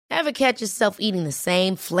Ever catch yourself eating the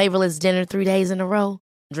same flavorless dinner 3 days in a row?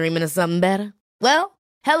 Dreaming of something better? Well,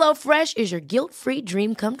 HelloFresh is your guilt-free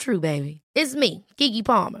dream come true, baby. It's me, Keke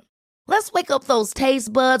Palmer. Let's wake up those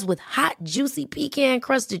taste buds with hot, juicy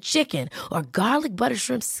pecan-crusted chicken or garlic butter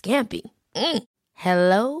shrimp scampi.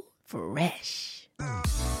 Hello Fresh.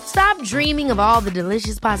 Stop dreaming of all the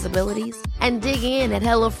delicious possibilities and dig in at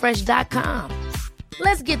HelloFresh.com.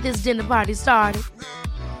 Let's get this dinner party started.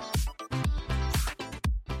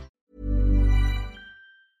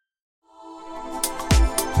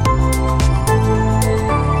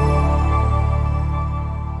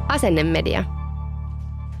 Asennemedia.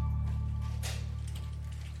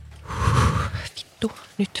 Vittu,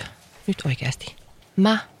 nyt oikeasti.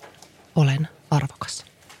 Mä olen arvokas.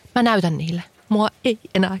 Mä näytän niille. Mua ei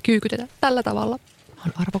enää kyykytetä tällä tavalla. Mä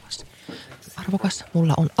oon arvokas. Arvokas,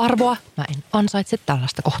 mulla on arvoa. Mä en ansaitse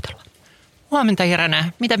tällaista kohtelua. Huomenta,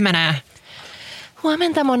 Irene. Miten menee?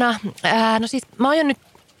 Huomenta, Mona. No siis mä aion nyt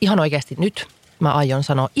ihan oikeasti nyt. Mä aion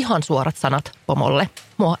sanoa ihan suorat sanat pomolle.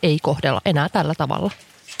 Mua ei kohdella enää tällä tavalla.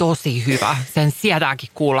 Tosi hyvä. Sen sietääkin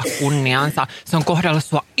kuulla kunniansa. Se on kohdellut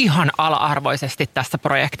sua ihan ala-arvoisesti tässä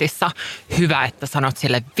projektissa. Hyvä, että sanot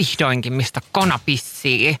sille vihdoinkin, mistä kana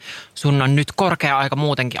pissii. Sun on nyt korkea aika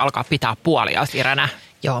muutenkin alkaa pitää puolia, Irene.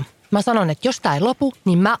 Joo. Mä sanon, että jos tää ei lopu,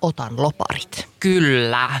 niin mä otan loparit.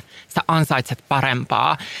 Kyllä. Sä ansaitset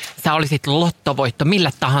parempaa. Sä olisit lottovoitto mille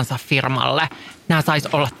tahansa firmalle. Nää sais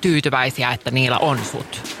olla tyytyväisiä, että niillä on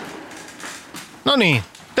sut. No niin,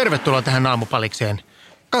 tervetuloa tähän aamupalikseen.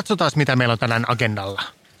 Katsotaan, mitä meillä on tänään agendalla.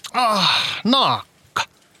 Naakka.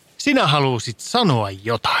 Sinä halusit sanoa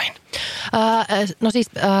jotain. No siis...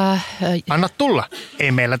 Anna tulla.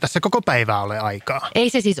 Ei meillä tässä koko päivää ole aikaa. Ei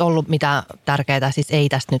se siis ollut mitään tärkeää. Siis ei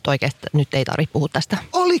tästä nyt oikeasti, nyt ei tarvitse puhua tästä.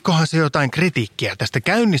 Olikohan se jotain kritiikkiä tästä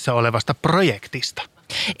käynnissä olevasta projektista?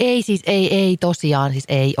 Ei siis, ei tosiaan, siis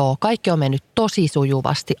ei ole. Kaikki on mennyt tosi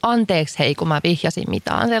sujuvasti. Anteeksi hei, kun mä vihjasin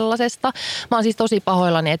mitään sellaisesta. Mä oon siis tosi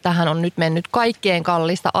pahoillani, että tähän on nyt mennyt kaikkien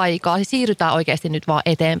kallista aikaa. Siis siirrytään oikeasti nyt vaan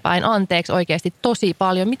eteenpäin. Anteeksi oikeasti tosi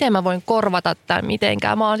paljon. Miten mä voin korvata tämän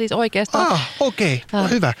mitenkään? Mä oon siis oikeastaan... Okei.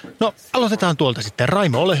 Hyvä. No aloitetaan tuolta sitten.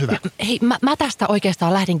 Raimo, ole hyvä. Hei, mä tästä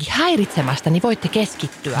oikeastaan lähdinkin häiritsemästä, niin voitte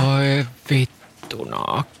keskittyä. Oi vittu,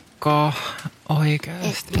 Naakka.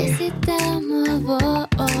 Oikeasti. Ja sitä mä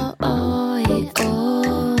voin on.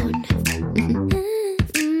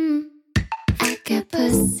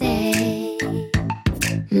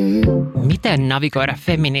 Miten navigoida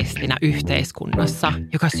feministinä yhteiskunnassa,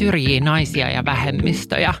 joka syrjii naisia ja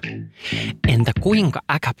vähemmistöjä? Entä kuinka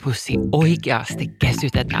äkäpussi oikeasti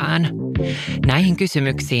kesytetään? Näihin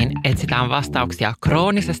kysymyksiin etsitään vastauksia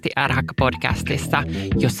kroonisesti ärhäkkä-podcastissa,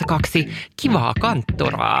 jossa kaksi kivaa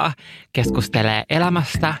kantturaa keskustelee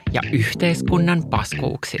elämästä ja yhteiskunnan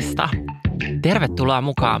paskuuksista. Tervetuloa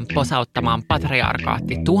mukaan posauttamaan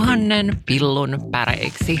patriarkaatti 1000 pillun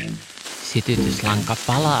päreiksi. Sytytyslanka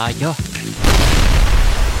palaa jo.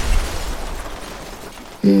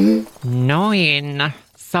 Noin.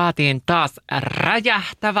 Saatiin taas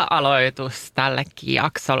räjähtävä aloitus tällekin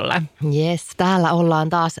jaksolle. Jes, täällä ollaan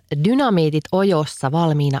taas dynamiitit ojossa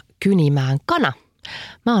valmiina kynimään kana.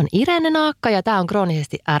 Mä oon Irene Naakka ja tää on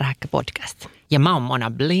kroonisesti ärhäkkä podcast. Ja mä oon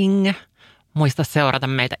Mona Bling. Muista seurata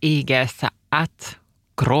meitä IG:ssä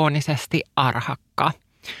 @kroonisesti arhakka.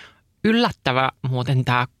 Yllättävä muuten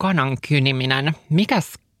tää kanan kyniminen.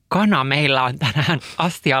 Mikäs kana meillä on tänään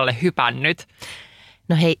astialle hypännyt?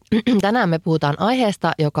 No hei, tänään me puhutaan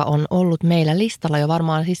aiheesta, joka on ollut meillä listalla jo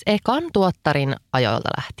varmaan siis ekan tuottarin ajoilta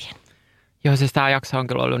lähtien. Joo, siis tämä jakso on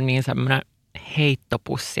kyllä ollut niin semmoinen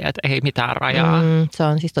heittopussi, että ei mitään rajaa. Se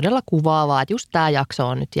on siis todella kuvaavaa, että just tämä jakso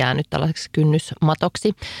on nyt jäänyt tällaiseksi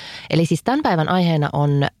kynnysmatoksi. Eli siis tämän päivän aiheena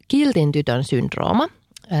on kiltin tytön syndrooma,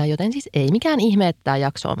 joten siis ei mikään ihme, että tämä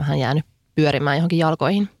jakso on vähän jäänyt pyörimään johonkin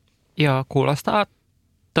jalkoihin. Joo, kuulostaa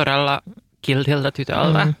todella kiltiltä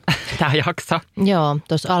tytöltä tämä jakso. Joo,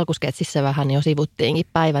 tuossa alkusketsissä vähän jo sivuttiinkin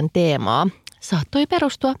päivän teemaa. Saattoi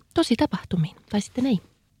perustua tosi tapahtumiin, tai sitten ei.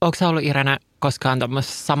 Onko sä ollut, Irene, koskaan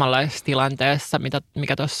tuommoisessa samanlaisessa tilanteessa,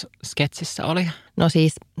 mikä tuossa sketsissä oli? No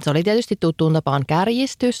siis se oli tietysti tuttuun tapaan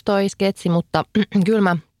kärjistys toi sketsi, mutta kyllä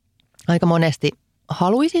mä aika monesti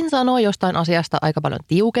haluaisin sanoa jostain asiasta aika paljon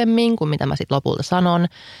tiukemmin kuin mitä mä sitten lopulta sanon.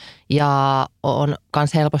 Ja on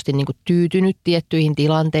myös helposti niinku tyytynyt tiettyihin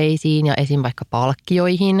tilanteisiin ja esim. Vaikka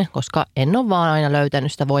palkkioihin, koska en ole vaan aina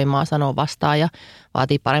löytänyt sitä voimaa sanoa vastaan ja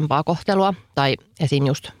vaatii parempaa kohtelua tai esim.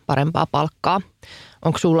 Just parempaa palkkaa.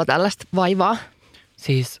 Onko sulla tällaista vaivaa?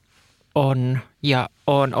 Siis on ja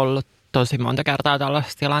on ollut tosi monta kertaa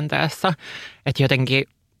tällaisessa tilanteessa, että jotenkin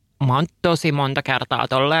mä oon tosi monta kertaa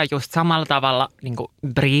tolleen just samalla tavalla niin kuin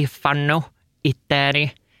briefannut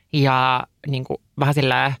itteeni ja niin kuin vähän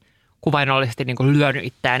silleen kuvainnollisesti niin kuin lyönyt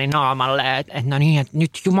itseäni naamalle, että no niin, että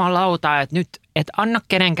nyt jumalauta, että nyt et anna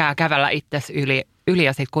kenenkään kävellä itsesi yli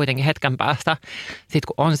ja sitten kuitenkin hetken päästä, sit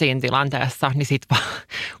kun on siinä tilanteessa, niin sitten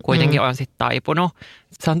kuitenkin on sitten taipunut.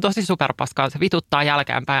 Se on tosi superpaskaa, se vituttaa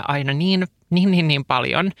jälkeenpäin aina niin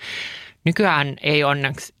paljon. Nykyään ei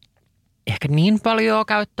onneksi ehkä niin paljon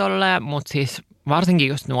käy tolleen, mutta siis varsinkin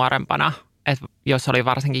just nuorempana, että jos oli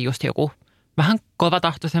varsinkin just joku vähän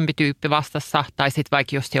kovatahtoisempi tyyppi vastassa, tai sitten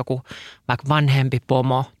vaikka just joku vaikka vanhempi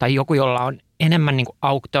pomo, tai joku, jolla on enemmän niin kuin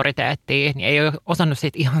auktoriteettia, niin ei ole osannut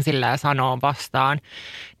sit ihan sillä sanoa vastaan,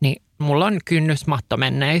 niin mulla on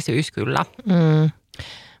kynnysmattomenneisyys kyllä.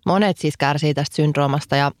 Monet siis kärsii tästä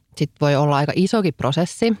syndroomasta ja sitten voi olla aika isokin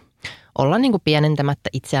prosessi olla niin kuin pienentämättä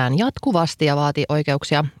itseään jatkuvasti ja vaatii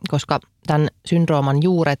oikeuksia, koska tämän syndrooman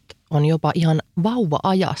juuret on jopa ihan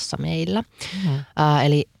vauva-ajassa meillä.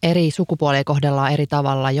 Eli eri sukupuolia kohdellaan eri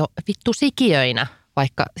tavalla jo vittu sikiöinä,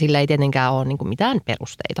 vaikka sillä ei tietenkään ole niin kuin mitään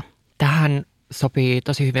perusteita. Tähän sopii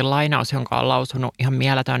tosi hyvin lainaus, jonka on lausunut ihan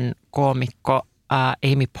mieletön koomikko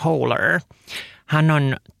Amy Poehler. Hän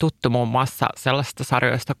on tuttu muun muassa sellaisista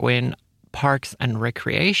sarjoista kuin Parks and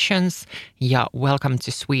Recreations ja Welcome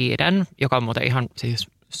to Sweden, joka on muuten ihan siis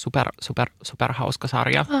super hauska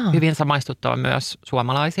sarja. Hyvin samaistuttava myös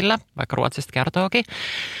suomalaisille, vaikka ruotsista kertookin.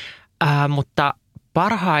 Mutta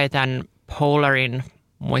parhaiten Poehlerin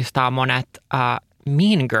muistaa monet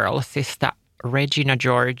Mean Girlsista Regina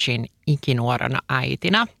Georgin ikinuorena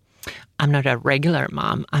äitinä. I'm not a regular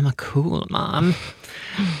mom, I'm a cool mom.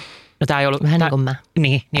 No, tää ei ollut, vähän niin kuin mä.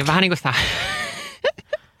 Niin vähän niin kuin sitä.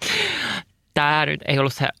 Tämä nyt ei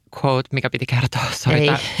ollut se quote, mikä piti kertoa. Sori,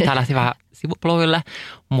 tää lähti vähän sivupoluille.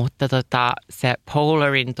 Mutta se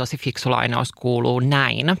Poehlerin tosi fiksu lainaus kuuluu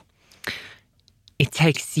näin. It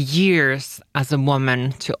takes years as a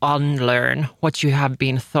woman to unlearn what you have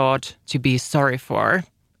been thought to be sorry for.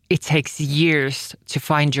 It takes years to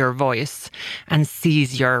find your voice and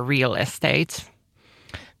seize your real estate.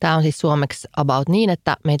 Tämä on siis suomeksi about niin,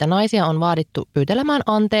 että meitä naisia on vaadittu pyytelemään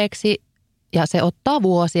anteeksi ja se ottaa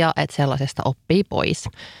vuosia, että sellaisesta oppii pois.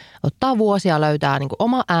 Ottaa vuosia löytää niin kuin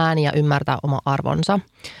oma ääni ja ymmärtää oma arvonsa.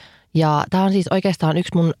 Ja tämä on siis oikeastaan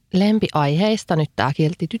yksi mun lempiaiheista nyt tämä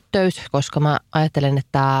kiltti tyttöys, koska mä ajattelen, että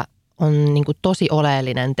tämä on niin kuin tosi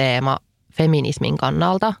oleellinen teema feminismin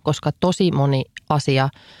kannalta, koska tosi moni asia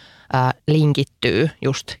linkittyy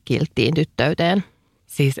just kilttiin tyttöyteen.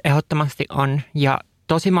 Siis ehdottomasti on, ja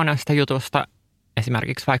tosi monesta jutusta,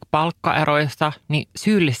 esimerkiksi vaikka palkkaeroista, niin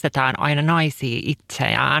syyllistetään aina naisia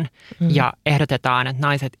itseään ja ehdotetaan, että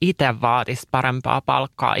naiset itse vaatisivat parempaa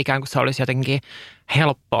palkkaa, ikään kuin se olisi jotenkin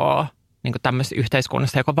helppoa niin kuin tämmöisessä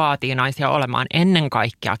yhteiskunnassa, joka vaatii naisia olemaan ennen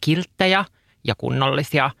kaikkea kilttejä ja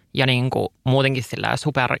kunnollisia ja niin kuin muutenkin sillä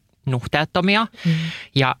supernuhteettomia.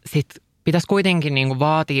 Ja sitten pitäisi kuitenkin niin kuin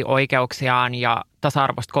vaatia oikeuksiaan ja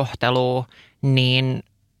tasa-arvoista kohtelua, niin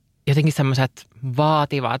jotenkin semmoiset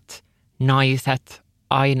vaativat naiset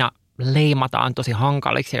aina leimataan tosi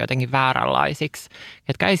hankaliksi ja jotenkin vääränlaisiksi,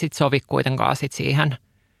 jotka ei sitten sovi kuitenkaan sit siihen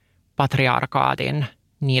patriarkaatin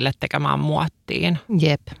niille tekemään muottiin.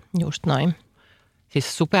 Jep, just noin.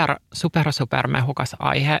 Siis super mehukas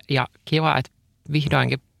aihe ja kiva, että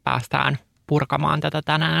vihdoinkin päästään purkamaan tätä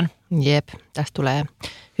tänään. Jep, tästä tulee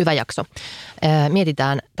hyvä jakso.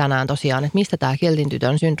 Mietitään tänään tosiaan, että mistä tämä kiltin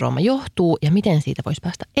tytön syndrooma johtuu ja miten siitä voisi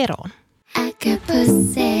päästä eroon.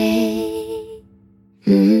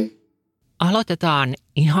 Aloitetaan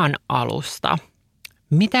ihan alusta.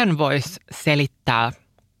 Miten voisi selittää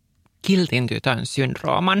kiltin tytön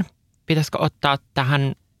syndrooman? Pitäisikö ottaa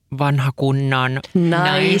tähän vanha kunnon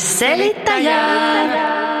naisselittäjä?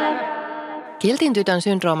 Kiltin tytön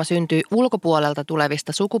syndrooma syntyy ulkopuolelta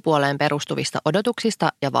tulevista sukupuoleen perustuvista odotuksista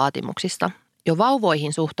ja vaatimuksista. Jo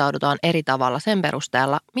vauvoihin suhtaudutaan eri tavalla sen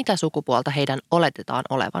perusteella, mitä sukupuolta heidän oletetaan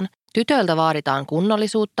olevan. Tytöiltä vaaditaan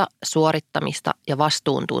kunnollisuutta, suorittamista ja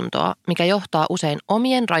vastuuntuntoa, mikä johtaa usein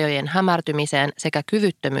omien rajojen hämärtymiseen sekä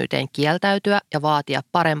kyvyttömyyteen kieltäytyä ja vaatia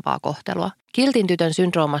parempaa kohtelua. Kiltin tytön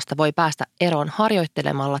syndroomasta voi päästä eroon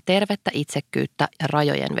harjoittelemalla tervettä itsekkyyttä ja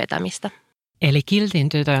rajojen vetämistä. Eli kiltin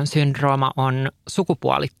tytön syndrooma on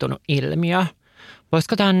sukupuolittunut ilmiö.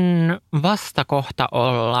 Voisiko tämän vastakohta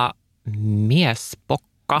olla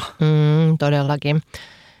miespokka? Todellakin.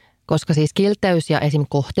 Koska siis kilteys ja esim.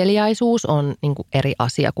 Kohteliaisuus on niin kuin eri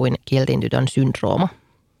asia kuin kiltin tytön syndrooma.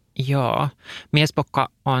 Joo. Miespokka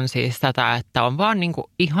on siis tätä, että on vaan niin kuin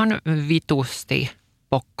ihan vitusti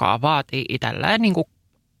pokkaa, vaatii itselleen niin kuin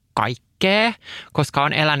kaikkea, koska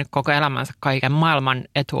on elänyt koko elämänsä kaiken maailman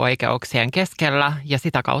etuoikeuksien keskellä ja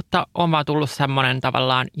sitä kautta on vaan tullut semmoinen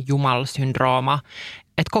tavallaan jumalsyndrooma,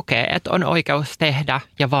 kokee, että on oikeus tehdä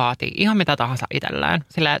ja vaatii ihan mitä tahansa itselleen.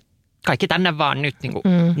 Silleen, kaikki tänne vaan nyt, niin kuin,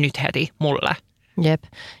 nyt heti mulle. Jep.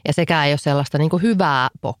 Ja sekään ei ole sellaista niin kuin hyvää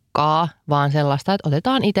pokkaa, vaan sellaista, että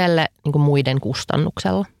otetaan itselle niin kuin muiden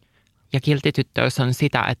kustannuksella. Ja kilttityttöys on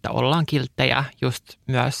sitä, että ollaan kilttejä just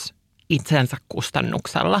myös itsensä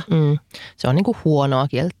kustannuksella. Se on niin kuin huonoa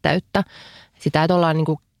kiltteyttä. Sitä, että ollaan niin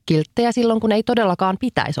kuin kilttejä silloin, kun ei todellakaan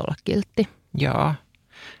pitäisi olla kiltti. Joo.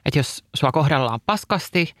 Että jos sua kohdellaan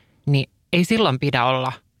paskasti, niin ei silloin pidä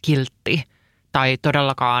olla kiltti tai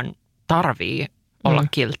todellakaan tarvii olla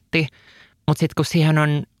kiltti. Mutta sitten kun siihen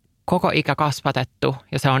on koko ikä kasvatettu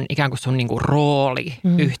ja se on ikään kuin sun niinku rooli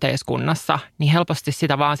yhteiskunnassa, niin helposti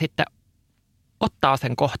sitä vaan sitten ottaa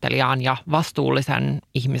sen kohteliaan ja vastuullisen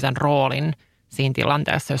ihmisen roolin siinä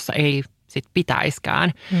tilanteessa, jossa ei sit pitäiskään.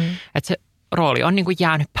 Että se rooli on niinku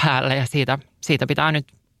jäänyt päälle ja siitä pitää nyt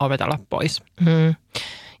opetella pois.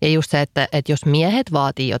 Ja just se, että jos miehet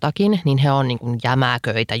vaatii jotakin, niin he on niin kuin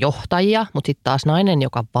jämäköitä johtajia, mutta sitten taas nainen,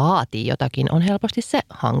 joka vaatii jotakin, on helposti se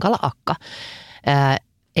hankala akka.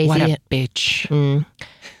 What a bitch.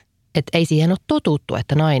 Ei siihen ole totuttu,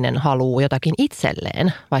 että nainen haluaa jotakin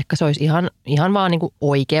itselleen, vaikka se olisi ihan vaan niin kuin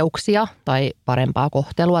oikeuksia tai parempaa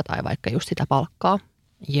kohtelua tai vaikka just sitä palkkaa.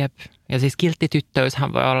 Jep. Ja siis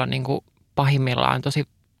kilttityttöyshän voi olla niin kuin pahimmillaan tosi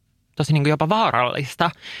niin kuin jopa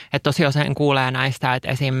vaarallista. Että tosi usein kuulee näistä, että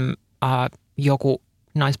esim. Joku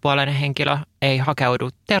naispuolinen henkilö ei hakeudu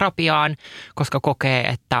terapiaan, koska kokee,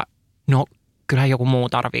 että no kyllähän joku muu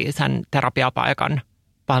tarvii sen terapiapaikan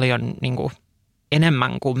paljon niin kuin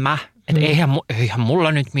enemmän kuin mä. Että eihän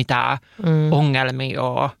mulla nyt mitään ongelmia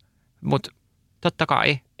ole. Mutta totta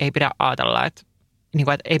kai ei pidä ajatella, että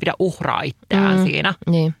ei pidä uhraa itseään siinä.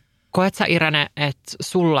 Niin. Koet sä, Irene, että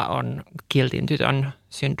sulla on kiltin tytön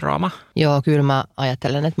syndrooma? Joo, kyllä mä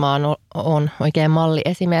ajattelen, että mä oon oikein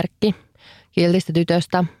malliesimerkki kiltistä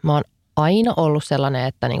tytöstä. Mä oon aina ollut sellainen,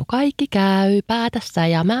 että niin kaikki käy päätässä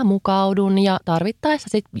ja mä mukaudun ja tarvittaessa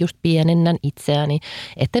sitten just pienennän itseäni,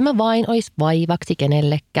 ettei mä vain olisi vaivaksi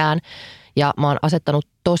kenellekään. Ja mä oon asettanut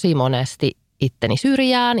tosi monesti itteni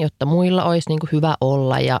syrjään, jotta muilla olisi niin kuin hyvä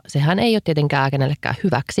olla ja sehän ei ole tietenkään kenellekään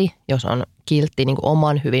hyväksi, jos on kiltti niin kuin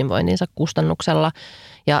oman hyvinvointinsa kustannuksella.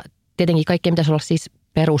 Ja tietenkin kaikkea pitäisi olla siis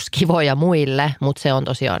peruskivoja muille, mutta se on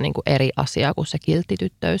tosiaan niin kuin eri asia kuin se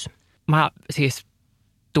kilttityttöys. Mä siis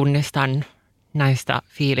tunnistan näistä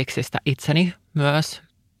fiiliksistä itseni myös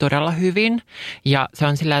todella hyvin ja se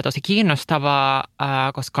on silleen tosi kiinnostavaa,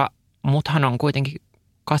 koska muthan on kuitenkin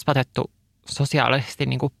kasvatettu sosiaalisesti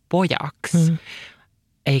niin kuin pojaksi.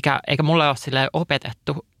 Eikä mulle ole silleen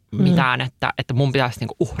opetettu mitään, että mun pitäisi niin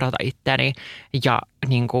kuin uhrata itteni ja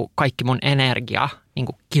niin kuin kaikki mun energia niin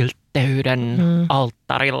kuin kiltteyden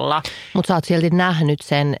alttarilla. Mutta sä oot silti nähnyt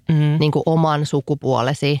sen niin kuin oman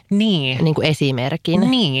sukupuolesi niin kuin esimerkin.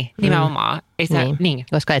 Niin, nimenomaan. Ei se, niin.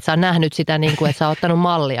 Koska et sä oot nähnyt sitä, niin kuin, että sä oot ottanut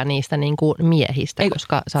mallia niistä niin kuin miehistä,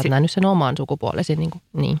 koska sä oot nähnyt sen oman sukupuolesi niin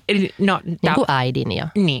kuin äidin. Ja,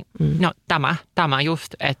 no tämä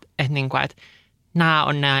just, että nämä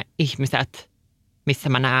on nämä ihmiset, missä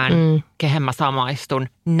mä näen, kehen mä samaistun,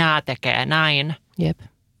 nämä tekee näin. Jep.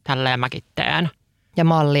 Tälleen mäkin teen. Ja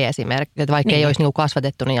malliesimerkki, että vaikka ei olisi niinku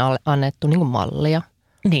kasvatettu, niin annettu niinku mallia.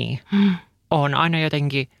 Niin. Olen aina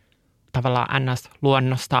jotenkin tavallaan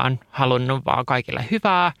NS-luonnostaan halunnut vaan kaikille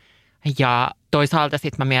hyvää. Ja toisaalta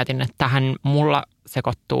sitten mä mietin, että tähän mulla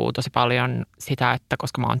sekoittuu tosi paljon sitä, että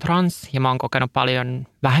koska mä oon trans ja mä oon kokenut paljon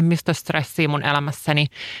vähemmistöstressiä mun elämässäni,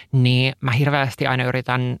 niin mä hirveästi aina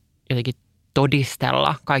yritän jotenkin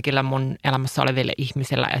todistella kaikille mun elämässä oleville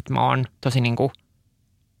ihmisille, että mä oon tosi niinku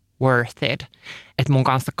worth it. Että mun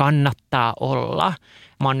kanssa kannattaa olla.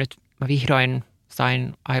 Mä vihdoin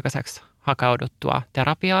sain aikaiseksi hakeuduttua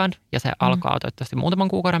terapiaan ja se alkaa toivottavasti muutaman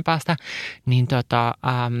kuukauden päästä. Niin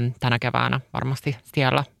tänä keväänä varmasti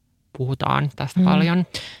siellä puhutaan tästä paljon.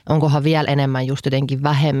 Onkohan vielä enemmän just jotenkin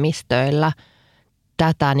vähemmistöillä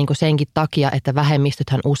tätä niin kuin senkin takia, että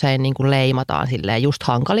vähemmistöthän usein niin kuin leimataan silleen just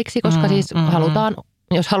hankaliksi, koska siis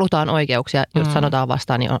jos halutaan oikeuksia, jos sanotaan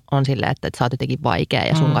vastaan, niin on silleen, että sä oot jotenkin vaikea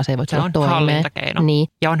ja sun kanssa ei voi tulla toimeen. Se on hallintakeino. Niin.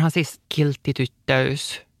 Ja onhan siis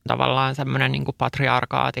kilttityttöys tavallaan semmoinen niin kuin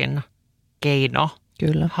patriarkaatin keino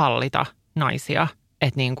hallita naisia.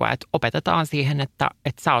 Että niin kuin, että opetetaan siihen, että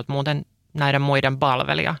sä oot muuten näiden muiden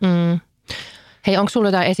palvelija. Hei, onko sulla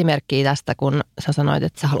jotain esimerkkiä tästä, kun sä sanoit,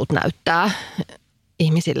 että sä haluat näyttää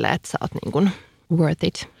ihmisille, että sä oot niin kuin worth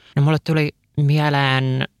it? No mulle tuli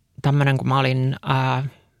mieleen tämmöinen, kun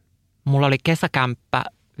mulla oli kesäkämppä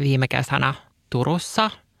viime kesänä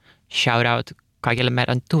Turussa. Shout out kaikille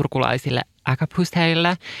meidän turkulaisille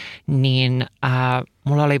äkäpusteille. Niin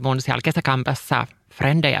mulla oli mun siellä kesäkämpässä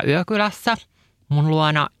frendejä yökylässä. mun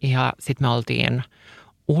luona ja sitten me oltiin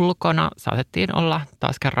ulkona. Saatettiin olla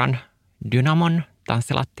taas kerran Dynamon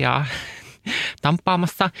tanssilattiaa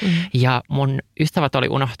tamppaamassa. Ja mun ystävät oli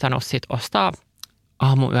unohtanut sit ostaa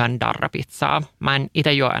aamuyön darrapizzaa. Mä en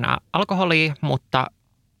itse juo enää alkoholia, mutta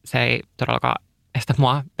se ei todellakaan estä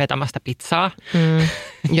mua vetämästä pizzaa.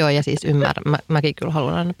 Joo, ja siis mäkin kyllä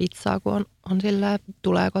haluan aina pizzaa, kun on sillä,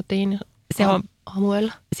 tulee kotiin se on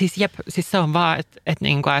aamuyöllä. Siis se on vaan, että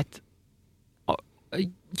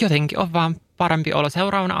jotenkin on vaan parempi olla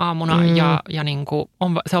seuraavana aamuna ja niinku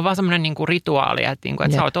se on vaan semmoinen niinku rituaali, että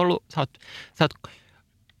sä oot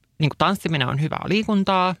niinku tanssiminen on hyvää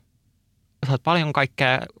liikuntaa, sä oot paljon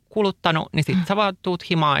kaikkea kuluttanut, niin sit sä vaan tuut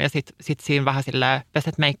himaan ja sit siinä vähän silleen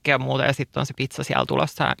peset meikkiä ja muuta ja sit on se pizza siellä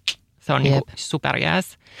tulossa ja se on niinku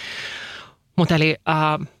superjääs. Mutta eli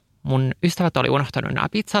mun ystävät oli unohtanut nämä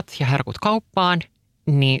pizzat ja herkut kauppaan,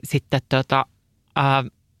 niin sitten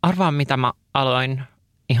arvaan mitä mä aloin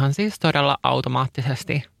ihan siis todella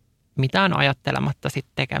automaattisesti mitään ajattelematta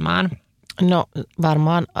sitten tekemään. No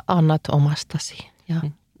varmaan annat omastasi ja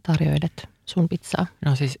tarjoilet sun pizzaa.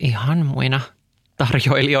 No siis ihan muina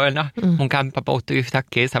tarjoilijoina. Mun kämppä pouttui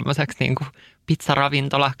yhtäkkiä semmoiseksi niinku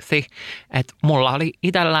pizzaravintolaksi. Että mulla oli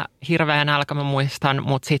itsellä hirveä nälkä, mä muistan,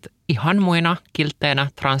 mutta sitten ihan muina kiltteinä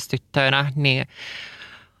transtyttöinä, niin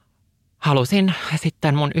halusin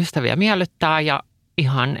sitten mun ystäviä miellyttää ja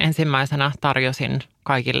ihan ensimmäisenä tarjosin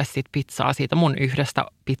kaikille sit pizzaa siitä mun yhdestä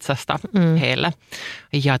pizzasta heille.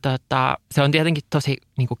 Ja se on tietenkin tosi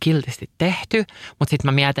niinku kiltisti tehty, mutta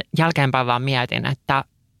sitten mä jälkeenpäin vaan mietin, että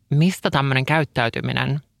mistä tämmöinen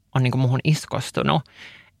käyttäytyminen on niinku muhun iskostunut.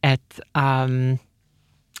 Että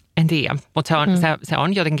en tiedä, mutta se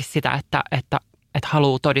on jotenkin sitä, että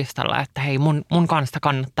haluaa todistella, että hei mun kanssa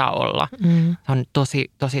kannattaa olla. Se on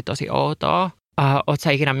tosi outoa. Ootko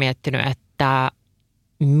sä ikinä miettinyt, että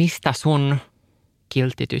mistä sun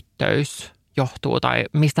kilttityttöys johtuu tai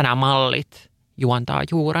mistä nämä mallit juontaa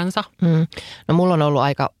juurensa? No mulla on ollut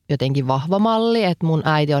aika jotenkin vahva malli, että mun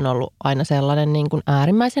äiti on ollut aina sellainen niin kuin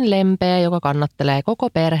äärimmäisen lempeä, joka kannattelee koko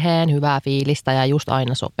perheen hyvää fiilistä ja just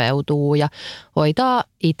aina sopeutuu ja hoitaa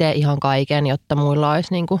itse ihan kaiken, jotta muilla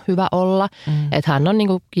olisi niin kuin hyvä olla. Että hän on niin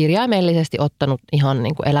kuin kirjaimellisesti ottanut ihan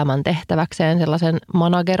niin kuin elämän tehtäväkseen sellaisen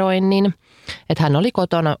manageroinnin, että hän oli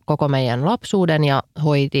kotona koko meidän lapsuuden ja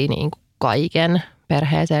hoiti niin kuin kaiken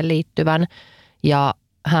perheeseen liittyvän ja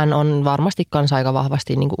hän on varmasti kanssa aika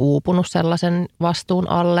vahvasti niin kuin uupunut sellaisen vastuun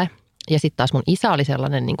alle. Ja sitten taas mun isä oli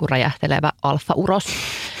sellainen niin kuin räjähtelevä alfa-uros.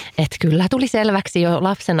 Että kyllä tuli selväksi jo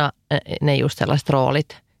lapsena ne just sellaiset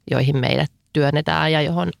roolit, joihin meidät työnnetään ja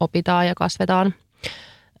johon opitaan ja kasvetaan.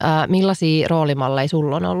 Millaisia roolimalleja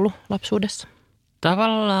sulla on ollut lapsuudessa?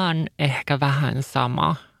 Tavallaan ehkä vähän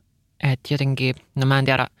sama. Että jotenkin, no mä en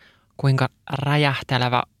tiedä kuinka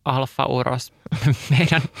räjähtelevä alfa-uros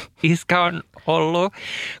meidän iskä on ollut,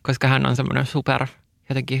 koska hän on semmoinen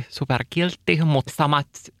jotenkin superkiltti, mutta samat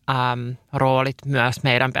roolit myös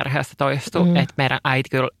meidän perheessä toistuu. Että meidän äiti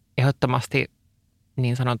kyllä ehdottomasti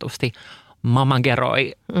niin sanotusti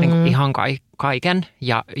mamageroi niin ihan kaiken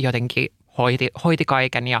ja jotenkin hoiti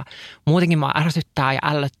kaiken ja muutenkin mua ärsyttää ja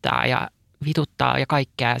ällöttää ja vituttaa ja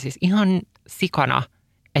kaikkea. Siis ihan sikana,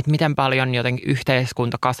 että miten paljon jotenkin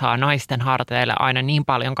yhteiskunta kasaa naisten harteille aina niin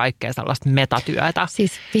paljon kaikkea sellaista metatyötä.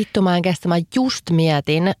 Siis vittu mä en kestä, mä just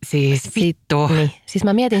mietin. Siis vittu. Niin, siis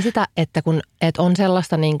mä mietin sitä, että että on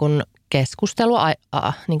sellaista niin kuin keskustelua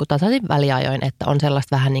niin kuin tasaisin väliajoin, että on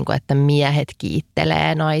sellaista vähän niin kuin, että miehet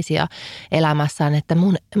kiittelee naisia elämässään, että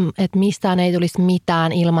mistään ei tulisi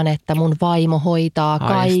mitään ilman, että mun vaimo hoitaa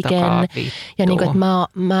kaiken. Ja niin kuin,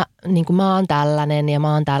 että mä oon tällainen ja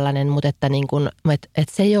mä oon tällainen, mutta että, niin kuin,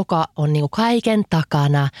 että se, joka on niin kuin kaiken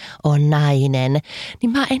takana, on nainen.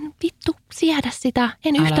 Niin mä en vittu siedä sitä,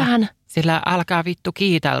 en yhtään. Sillä älkää vittu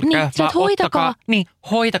kiitelkö, niin, vaan hoitakaa.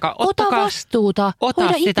 Hoitakaa. Ota vastuuta,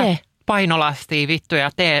 hoida sitä painolastia vittu ja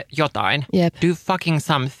tee jotain. Jep. Do fucking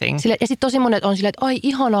something. Ja sitten tosi monet on silleen, että ai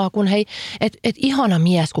ihanaa, kun että ihana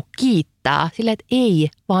mies, kun kiittää. Silleen, että ei,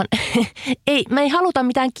 vaan me ei haluta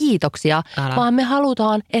mitään kiitoksia, vaan me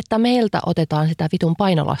halutaan, että meiltä otetaan sitä vitun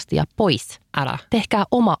painolastia pois. Älä. Tehkää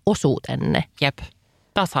oma osuutenne. Jep.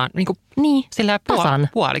 Tasan. Niin, tasan.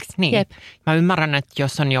 Puoliksi. Niin. Jep. Mä ymmärrän, että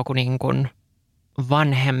jos on joku niin kuin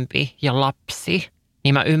vanhempi ja lapsi,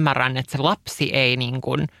 niin mä ymmärrän, että se lapsi ei niin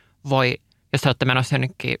kuin voi, jos te olette menossa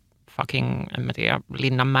jonnekin fucking, en mä tiedä,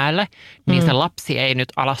 Linnanmäelle, niin se lapsi ei nyt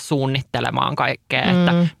ala suunnittelemaan kaikkea,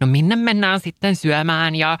 että no minne mennään sitten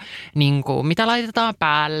syömään ja niin kuin, mitä laitetaan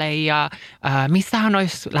päälle ja missähän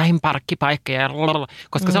olisi lähin parkkipaikka,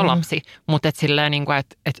 koska se on lapsi. Mutta et silleen, niin kuin,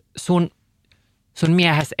 että sun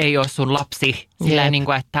miehes ei ole sun lapsi, silleen, niin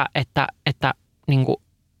kuin, että niinku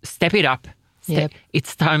step it up. Jep.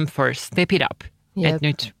 It's time for step it up. Jep. Et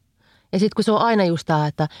nyt. Ja sitten kun se on aina just tämä,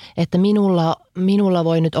 että minulla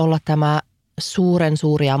voi nyt olla tämä suuren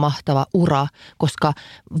suuri ja mahtava ura, koska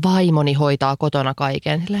vaimoni hoitaa kotona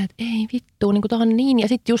kaiken. Sillä että ei vittu, niin tämä on niin. Ja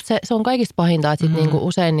sitten just se on kaikista pahinta, että sit niin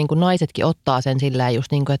usein niin naisetkin ottaa sen silleen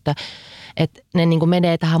just niin kuin, että ne niin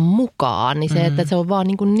menee tähän mukaan. Niin se, että se on vaan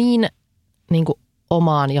niin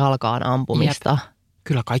omaan jalkaan ampumista. Jep.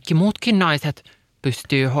 Kyllä kaikki muutkin naiset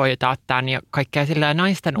pystyy hoitaa tämän ja kaikkea sillä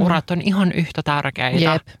naisten urat on ihan yhtä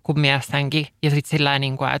tärkeitä kuin miestenkin. Ja sitten sillä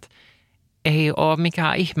niin kuin, että ei ole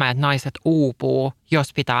mikään ihme, että naiset uupuu,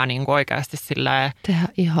 jos pitää niin kuin oikeasti silleen tehdä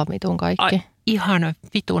ihan vitun kaikki. Ihan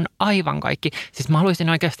vitun aivan kaikki. Siis mä haluaisin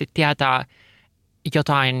oikeasti tietää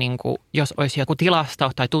jotain, niin kuin, jos olisi joku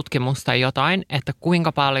tilasto tai tutkimus tai jotain, että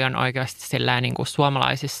kuinka paljon oikeasti silleen niin kuin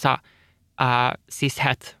suomalaisissa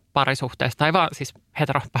cis-het-parisuhteissa tai vaan siis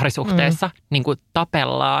heteroparisuhteissa niin kuin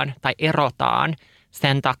tapellaan tai erotaan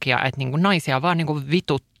sen takia, että niin kuin naisia vaan niin kuin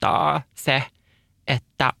vituttaa se,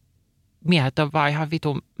 että miehet on vaan ihan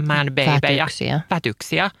vitun man-babyjä,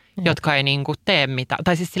 vätyksiä, jotka ei niinku tee mitään.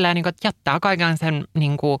 Tai siis sillä niinku, että jättää kaiken sen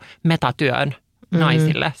niinku metatyön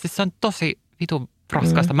naisille. Siis se on tosi vitun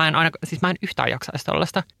raskasta. Mä en yhtään jaksaisi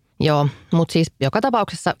tollaista. Joo, mutta siis joka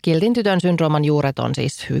tapauksessa kiltin tytön syndrooman juuret on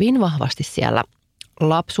siis hyvin vahvasti siellä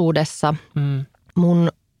lapsuudessa.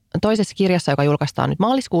 Mun toisessa kirjassa, joka julkaistaan nyt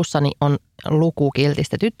maaliskuussa, niin on luku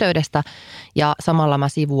kiltistä tyttöydestä ja samalla mä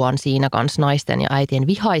sivuan siinä kanssa naisten ja äitien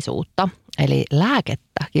vihaisuutta, eli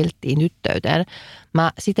lääkettä kilttiin tyttöyteen.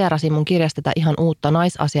 Mä siteerasin mun kirjasta tätä ihan uutta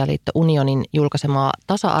Naisasialiitto Unionin julkaisemaa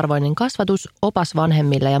tasa-arvoinen kasvatus, opas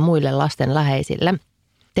vanhemmille ja muille lasten läheisille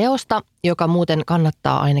teosta, joka muuten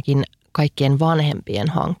kannattaa ainakin kaikkien vanhempien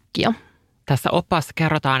hankkia. Tässä oppaassa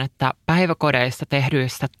kerrotaan, että päiväkodeissa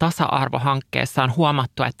tehdyissä tasa-arvohankkeissa on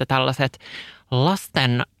huomattu, että tällaiset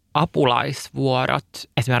lasten apulaisvuorot,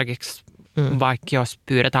 esimerkiksi vaikka jos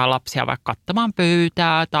pyydetään lapsia vaikka kattamaan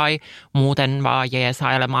pöytää tai muuten vaan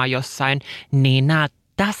jeesailemaan jossain, niin nämä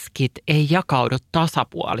täskit ei jakaudu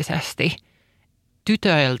tasapuolisesti.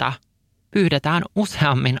 Tytöiltä pyydetään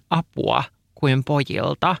useammin apua kuin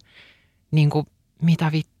pojilta. Niin kuin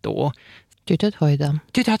mitä vittua.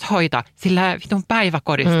 Tytöt hoitaa sillä vitun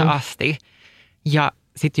päiväkodista asti. Ja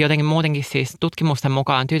sitten jotenkin muutenkin siis tutkimusten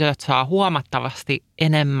mukaan tytöt saa huomattavasti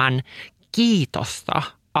enemmän kiitosta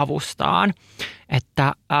avustaan.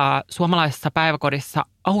 Että suomalaisessa päiväkodissa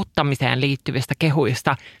auttamiseen liittyvistä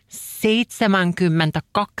kehuista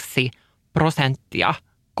 72%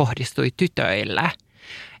 kohdistui tytöille.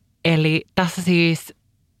 Eli tässä siis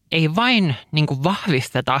ei vain niin kuin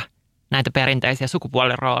vahvisteta näitä perinteisiä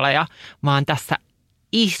sukupuolirooleja, vaan tässä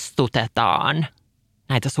istutetaan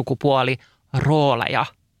näitä sukupuolirooleja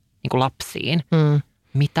niin kuin lapsiin.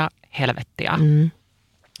 Mitä helvettiä.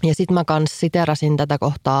 Ja sitten mä kans siterasin tätä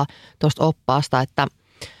kohtaa tuosta oppaasta, että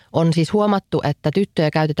on siis huomattu, että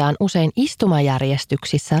tyttöjä käytetään usein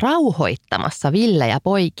istumajärjestyksissä rauhoittamassa villejä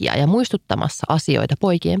poikia ja muistuttamassa asioita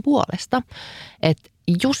poikien puolesta. Että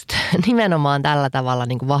just nimenomaan tällä tavalla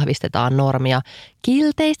niin kuin vahvistetaan normia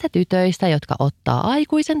kilteistä tytöistä, jotka ottaa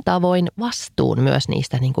aikuisen tavoin vastuun myös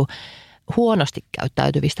niistä niin kuin huonosti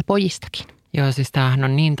käyttäytyvistä pojistakin. Joo, siis tämähän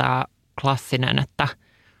on niin tämä klassinen, että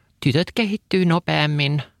tytöt kehittyy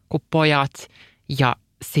nopeammin kuin pojat ja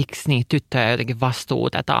siksi niitä tyttöjä jotenkin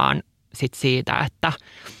vastuutetaan sit siitä, että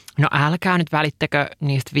no älkää nyt välittäkö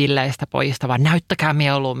niistä villeistä pojista, vaan näyttäkää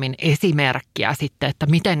mieluummin esimerkkiä sitten, että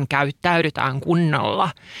miten käyttäydytään kunnolla.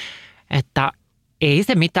 Että ei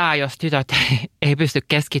se mitään, jos tytöt ei pysty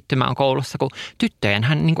keskittymään koulussa, kun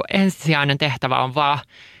tyttöjenhän niin kuin ensisijainen tehtävä on vaan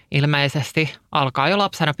ilmeisesti alkaa jo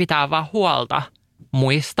lapsena pitää vaan huolta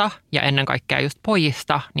muista ja ennen kaikkea just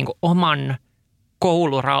pojista niin kuin oman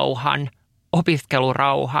koulurauhan,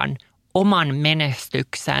 opiskelurauhan, oman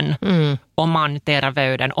menestyksen, oman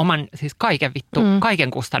terveyden, oman siis kaiken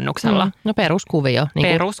kaiken kustannuksella. No peruskuvio. Niin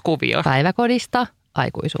peruskuvio. Päiväkodista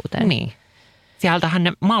aikuisuuteen. Niin. Sieltähän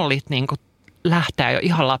ne mallit niin kuin lähtee jo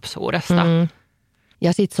ihan lapsuudesta.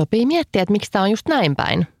 Ja sitten sopii miettiä, että miksi tämä on just näin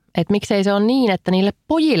päin. Että miksei se ole niin, että niille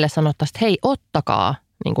pojille sanottaisiin, että hei, ottakaa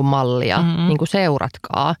niin kuin mallia, niin kuin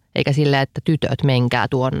seuratkaa. Eikä silleen, että tytöt menkää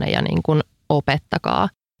tuonne ja niin kuin opettakaa.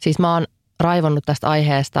 Siis mä oon raivonnut tästä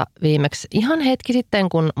aiheesta viimeksi ihan hetki sitten,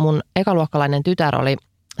 kun mun ekaluokkalainen tytär oli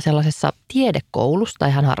sellaisessa tiedekoulussa,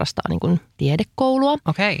 tai hän harrastaa niin kuin tiedekoulua.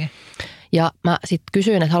 Okei. Ja mä sitten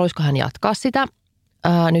kysyin, että haluaisiko hän jatkaa sitä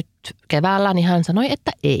nyt keväällä, niin hän sanoi,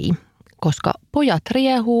 että ei, koska pojat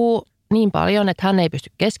riehuu niin paljon, että hän ei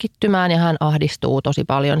pysty keskittymään ja hän ahdistuu tosi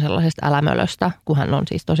paljon sellaisesta älämölöstä, kun hän on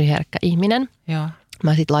siis tosi herkkä ihminen. Joo.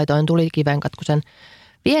 Mä sitten laitoin tulikiven katkusen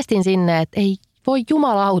viestin sinne, että ei voi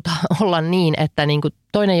jumalauta olla niin, että niin kuin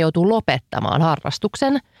toinen joutuu lopettamaan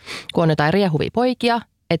harrastuksen, kun on jotain riehuvia poikia.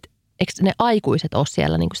 Että eikö ne aikuiset ole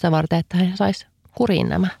siellä niin kuin sitä varten, että he sais kuriin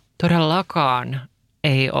nämä? Todellakaan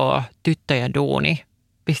ei ole tyttöjen duuni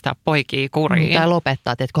pistää poikia kuriin. Tai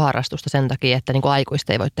lopettaa, tiedätkö, harrastusta sen takia, että niin kuin aikuiset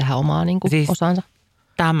ei voi tehdä omaa niin kuin siis osansa.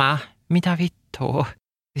 Tämä, mitä vittua?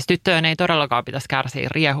 Siis tyttöjen ei todellakaan pitäisi kärsiä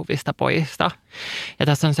riehuvista pojista. Ja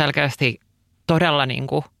tässä on selkeästi todella niin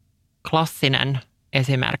kuin klassinen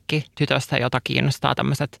esimerkki tytöstä, jota kiinnostaa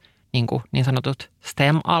tämmöiset niin sanotut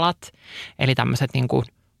STEM-alat, eli tämmöiset niin kuin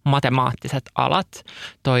matemaattiset alat.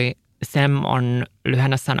 Toi STEM on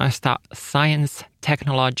lyhennössanoista Science,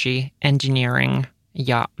 Technology, Engineering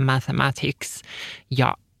ja Mathematics.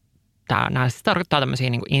 Ja nämä siis tarkoittaa tämmöisiä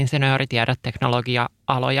niin kuin insinööri-, tiede-,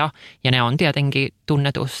 teknologia-aloja, ja ne on tietenkin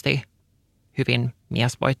tunnetusti hyvin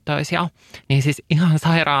miesvoittoisia. Niin siis ihan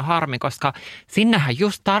sairaan harmi, koska sinnehän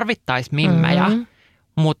just tarvittaisiin mimmejä,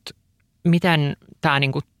 mutta miten tämä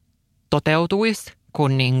niin kuin toteutuisi,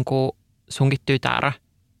 kun niin kuin sunkin tytär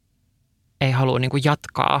ei halua niin kuin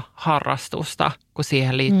jatkaa harrastusta, kun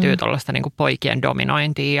siihen liittyy tuollaista niin kuin poikien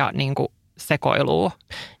dominointia ja niin kuin sekoilua.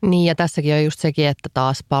 Niin, ja tässäkin on just sekin, että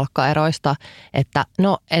taas palkkaeroista, että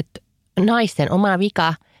naisten oma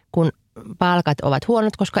vika, kun palkat ovat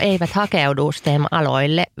huonot, koska eivät hakeudu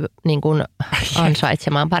STEM-aloille niin kuin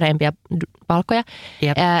ansaitsemaan parempia palkkoja.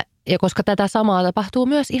 Yep. Ja koska tätä samaa tapahtuu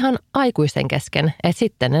myös ihan aikuisten kesken, että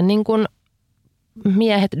sitten ne niin kuin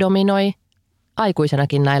miehet dominoi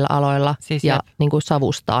aikuisenakin näillä aloilla siis ja niin kuin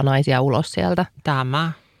savustaa naisia ulos sieltä.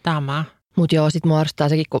 Tämä. Mutta joo, sit mua arvostaa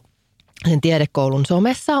sekin, kun sen tiedekoulun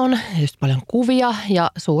somessa on just paljon kuvia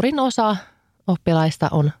ja suurin osa oppilaista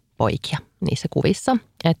on poikia niissä kuvissa.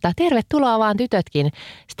 Että tervetuloa vaan tytötkin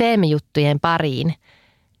STEM-juttujen pariin,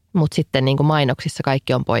 mutta sitten niin kuin mainoksissa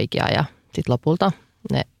kaikki on poikia ja sitten lopulta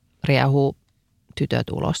ne riehuu tytöt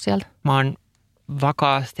ulos sieltä. Mä oon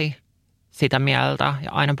vakaasti sitä mieltä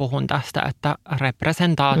ja aina puhun tästä, että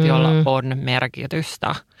representaatiolla on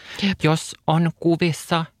merkitystä. Jep. Jos on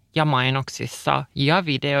kuvissa ja mainoksissa ja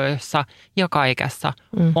videoissa ja kaikessa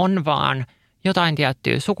on vaan jotain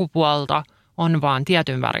tiettyä sukupuolta, on vaan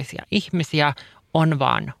tietyn värisiä ihmisiä, on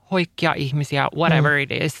vaan hoikkia ihmisiä, whatever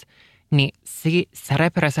it is, niin se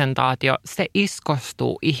representaatio, se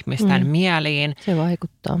iskostuu ihmisten mieliin. Se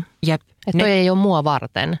vaikuttaa. Jep. Että toi ei ole mua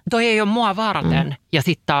varten. Toi ei ole mua varten. Ja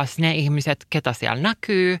sitten taas ne ihmiset, ketä siellä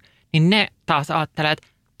näkyy, niin ne taas ajattelee, että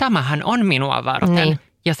tämähän on minua varten. Niin.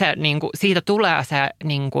 Ja se, niin kuin, siitä tulee se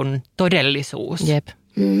niin kuin, todellisuus. Jep.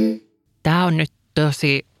 Tämä on nyt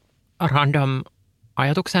tosi random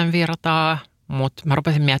ajatuksen virtaa, mutta mä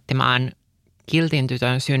rupesin miettimään kiltin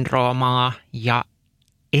tytön syndroomaa ja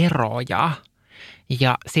eroja.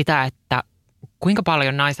 Ja sitä, että kuinka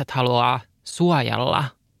paljon naiset haluaa suojella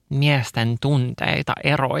miesten tunteita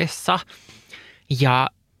eroissa. Ja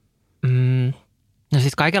no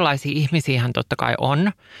siis kaikenlaisia ihmisiähän totta kai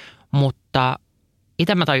on, mutta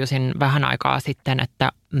itse mä tajusin vähän aikaa sitten,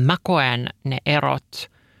 että mä koen ne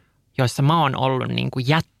erot, joissa mä oon ollut niin kuin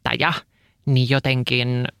jättäjä, niin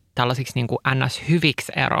jotenkin tällaisiksi niin kuin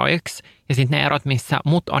ns-hyviksi eroiksi. Ja sitten ne erot, missä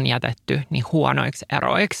mut on jätetty, niin huonoiksi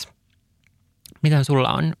eroiksi. Miten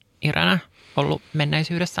sulla on, Irena, ollut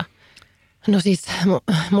menneisyydessä? No siis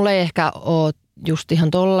mulla ei ehkä ole just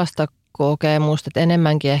ihan tollaista kokemusta, että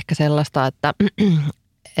enemmänkin ehkä sellaista,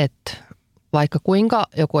 että vaikka kuinka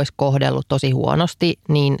joku olisi kohdellut tosi huonosti,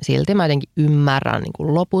 niin silti mä jotenkin ymmärrän niin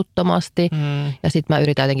kuin loputtomasti. Ja sitten mä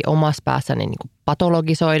yritän jotenkin omassa päässäni niin kuin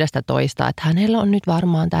patologisoida sitä toista, että hänellä on nyt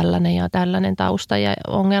varmaan tällainen ja tällainen tausta ja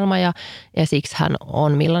ongelma ja siksi hän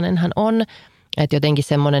on millainen hän on. Että jotenkin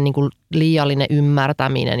semmoinen niin kuin liiallinen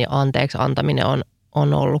ymmärtäminen ja anteeksi antaminen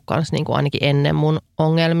on ollut kans niin kuin ainakin ennen mun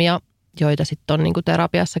ongelmia, joita sitten on niin kuin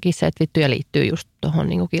terapiassakin se, että vittuja liittyy just tuohon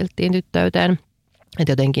niin kuin kilttiin tyttöyteen.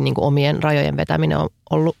 Että jotenkin niin kuin omien rajojen vetäminen on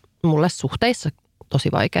ollut mulle suhteissa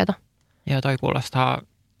tosi vaikeaa. Joo, toi kuulostaa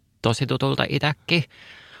tosi tutulta itsekin.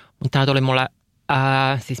 Mutta tämä tuli mulle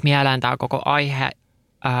siis mieleen tämä koko aihe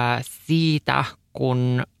siitä,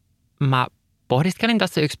 kun mä pohdiskelin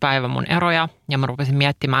tässä yksi päivä mun eroja ja mä rupesin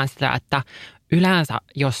miettimään sitä, että yleensä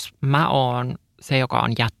jos mä oon se, joka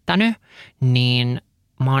on jättänyt, niin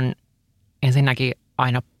mä oon ensinnäkin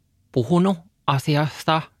aina puhunut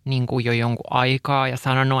asiasta niin kuin jo jonkun aikaa ja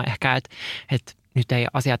sanonut ehkä, että nyt ei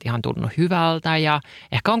asiat ihan tunnu hyvältä ja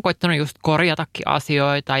ehkä on koittanut just korjatakin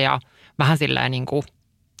asioita ja vähän silleen niin kuin,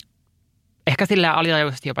 ehkä silleen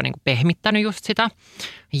alitajuisesti jopa niin kuin pehmittänyt just sitä.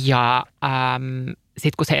 Ja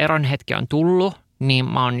sitten kun se eron hetki on tullut, niin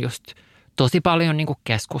mä oon just tosi paljon niin kuin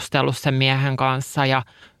keskustellut sen miehen kanssa ja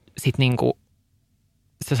sitten niin kuin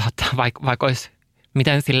se saattaa vaikka olisi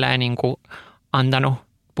miten silleen niin kuin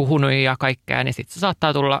puhunut ja kaikkea, niin sitten se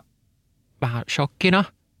saattaa tulla vähän shokkina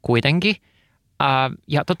kuitenkin.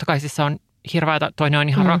 Ja totta kai siis se on hirveätä, toinen on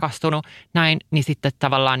ihan rakastunut näin, niin sitten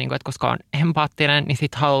tavallaan, niin kuin, että koska on empaattinen, niin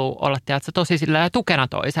sitten haluaa olla tosi tukena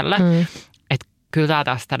toiselle. Että kyllä tämä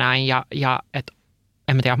tästä näin ja että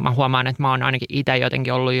en mä tiedä, mä huomaan, että mä oon ainakin itse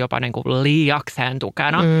jotenkin ollut jopa niin kuin liiakseen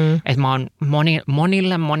tukena. Että mä oon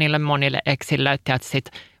monille eksille, että sit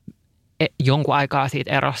jonkun aikaa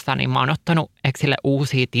siitä erosta, niin mä oon ottanut eksille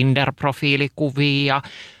uusia Tinder-profiilikuvia.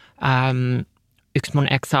 Yksi mun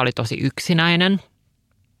eksä oli tosi yksinäinen,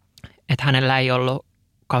 että hänellä ei ollut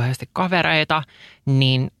kauheasti kavereita,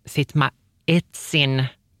 niin sit mä etsin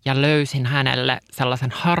ja löysin hänelle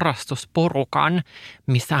sellaisen harrastusporukan,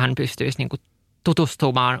 missä hän pystyisi niinku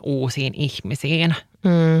tutustumaan uusiin ihmisiin.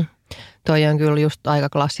 Toi on kyllä just aika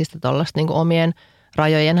klassista tuollaista niinku omien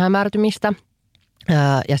rajojen hämärtymistä.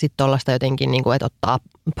 Ja sitten tuollaista jotenkin, niinku, että ottaa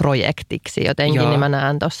projektiksi jotenkin, niin mä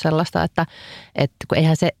näen tuossa sellaista, että kun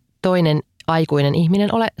eihän se toinen aikuinen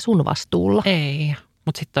ihminen ole sun vastuulla. Ei,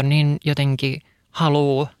 mutta sitten on niin jotenkin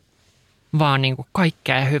haluu vaan niinku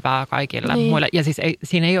kaikkea hyvää kaikille muille. Ja siis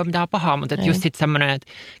siinä ei ole mitään pahaa, mutta just sitten semmoinen,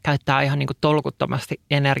 että käyttää ihan niinku tolkuttomasti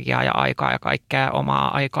energiaa ja aikaa ja kaikkea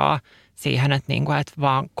omaa aikaa siihen, että niinku, et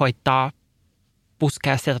vaan koittaa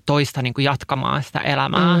puskea sieltä toista niinku jatkamaan sitä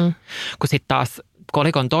elämää. Kun sitten taas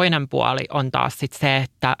kolikon toinen puoli on taas sit se,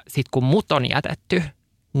 että sit kun mut on jätetty,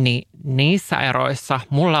 niin niissä eroissa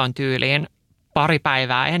mulla on tyyliin pari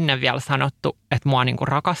päivää ennen vielä sanottu, että mua niinku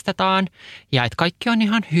rakastetaan ja että kaikki on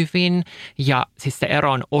ihan hyvin. Ja siis se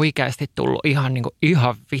ero on oikeasti tullut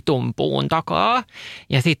ihan vitun puun takaa.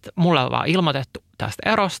 Ja sitten mulle on vaan ilmoitettu tästä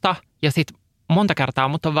erosta ja sitten monta kertaa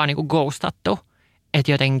mut on vaan niinku ghostattu.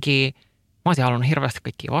 Että jotenkin mä olisin halunnut hirveästi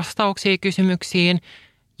kaikkia vastauksia kysymyksiin.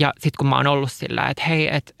 Ja sitten kun mä oon ollut sillä, että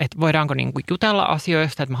hei, että voidaanko niinku jutella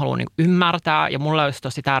asioista, että mä haluan niinku ymmärtää. Ja mulle olisi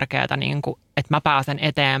tosi tärkeää, niinku, että mä pääsen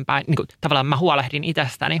eteenpäin. Niinku, tavallaan mä huolehdin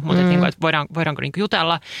itsestäni, mutta niinku, että voidaanko niinku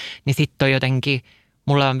jutella. Niin sitten on jotenkin,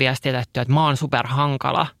 mulle on viestitetty, että mä oon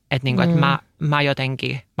superhankala. Että niinku, et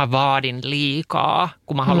mä vaadin liikaa,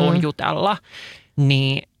 kun mä haluan jutella.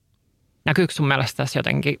 Niin näkyykö sun mielestä tässä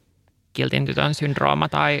jotenkin kiltin tytön syndrooma?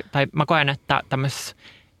 Tai mä koen, että tämmöisessä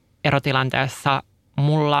erotilanteessa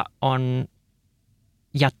mulla on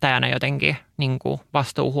jättäjänä jotenkin niin kuin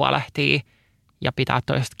vastuu huolehtii ja pitää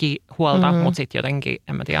toistakin huolta, mutta sitten jotenkin,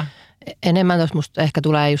 en mä tiedä. Enemmän tuossa musta ehkä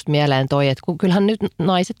tulee just mieleen toi, että kyllähän nyt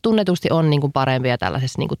naiset tunnetusti on niin kuin parempia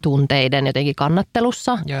tällaisessa niin kuin tunteiden jotenkin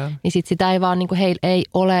kannattelussa, niin sit sitä ei vaan, niin kuin heillä ei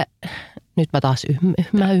ole, nyt mä taas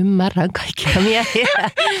mä ymmärrän kaikkia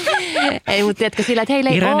miehiä. Ei, mutta tiedätkö sillä, että heillä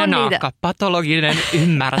ei Irene ole Naakka, niitä. patologinen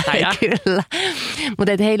ymmärtäjä. Kyllä,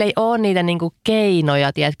 mutta heillä ei ole niitä niin kuin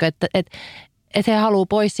keinoja, tiedätkö, että he haluaa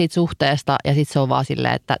pois siitä suhteesta ja sitten se on vaan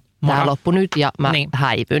silleen, että tämä loppu nyt ja mä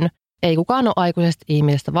häivyn. Ei kukaan ole aikuisesta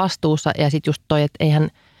ihmisestä vastuussa ja sitten just toi, että eihän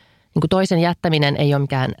niin kuin toisen jättäminen ei ole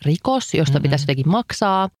mikään rikos, josta pitäisi jotenkin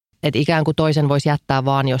maksaa. Että ikään kuin toisen voisi jättää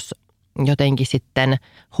vaan, jos jotenkin sitten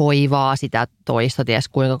hoivaa sitä toista, ties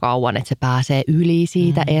kuinka kauan, että se pääsee yli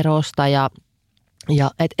siitä erosta. Ja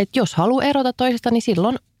että jos haluaa erota toisesta, niin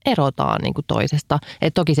silloin erotaan niin kuin toisesta.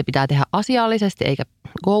 Että toki se pitää tehdä asiallisesti eikä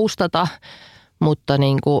ghostata, mutta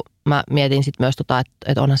niin kuin mä mietin sitten myös,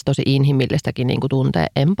 että onhan se tosi inhimillistäkin niin kuin tuntee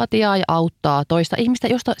empatiaa ja auttaa toista ihmistä,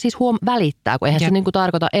 josta siis välittää, kun eihän se niin kuin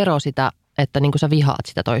tarkoita ero sitä, että niin kuin sä vihaat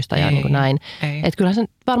sitä toista ja niin kuin näin. Että kyllähän sä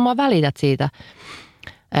varmaan välität siitä.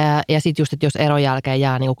 Ja sitten just, että jos eron jälkeen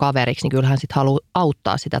jää niin kuin kaveriksi, niin kyllähän sitten haluaa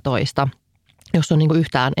auttaa sitä toista, jos on niin kuin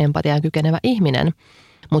yhtään empatiaan kykenevä ihminen.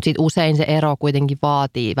 Mutta sitten usein se ero kuitenkin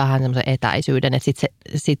vaatii vähän semmoisen etäisyyden, että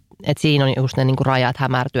että siinä on just ne niinku rajat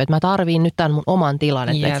hämärtyy. Että mä tarviin nyt tämän mun oman tilan,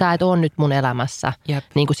 että sä et ole nyt mun elämässä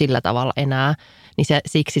niinku sillä tavalla enää. Niin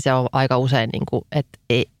siksi se on aika usein, niinku, että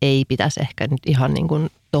ei pitäisi ehkä nyt ihan niinku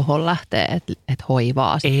tohon lähteä, että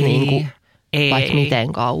hoivaa sit niinku, vaikka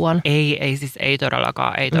miten kauan. Ei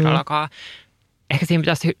todellakaan. Ehkä siinä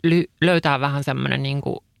pitäisi löytää vähän semmoinen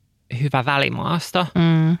niinku hyvä välimaasto.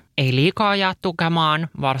 Ei liikaa jää tukemaan,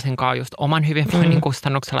 varsinkaan just oman hyvinvoinnin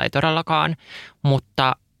kustannuksella ei todellakaan,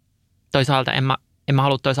 mutta toisaalta en mä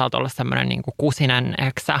halua toisaalta olla semmoinen niin kuin kusinen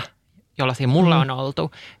eksä, jolla siinä mulla on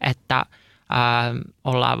oltu, että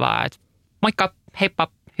ollaan vaan, että moikka, heippa,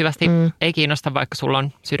 hyvästi, ei kiinnosta, vaikka sulla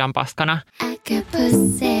on sydän paskana.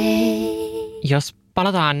 Jos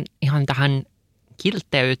palataan ihan tähän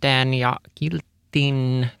kiltteyteen ja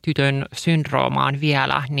kiltin tytön syndroomaan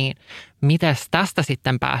vielä, niin mites tästä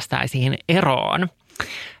sitten päästäisiin eroon?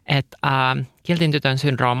 Että kiltin tytön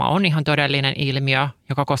syndrooma on ihan todellinen ilmiö,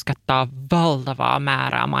 joka koskettaa valtavaa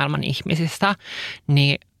määrää maailman ihmisistä.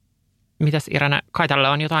 Niin mitäs Irene, kai tälle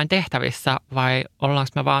on jotain tehtävissä vai ollaanko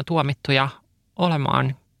me vaan tuomittuja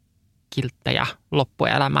olemaan kilttejä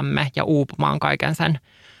loppuelämämme ja uupumaan kaiken sen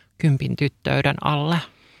 10 tyttöyden alle?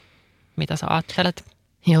 Mitä sä ajattelet?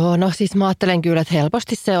 Joo, no siis mä ajattelen kyllä, että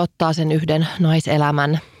helposti se ottaa sen yhden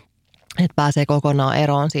naiselämän, että pääsee kokonaan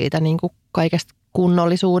eroon siitä niin kuin kaikesta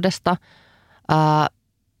kunnollisuudesta.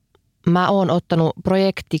 Mä oon ottanut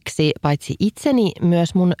projektiksi paitsi itseni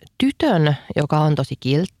myös mun tytön, joka on tosi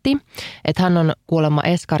kiltti. Että hän on kuulemma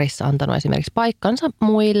Eskarissa antanut esimerkiksi paikkansa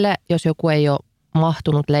muille, jos joku ei ole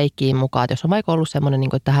mahtunut leikkiin mukaan. Että jos on vaikka ollut semmoinen,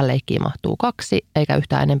 että tähän leikkiin mahtuu 2 eikä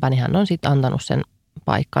yhtään enempää, niin hän on sitten antanut sen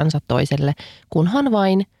paikkansa toiselle, kunhan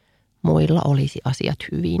vain muilla olisi asiat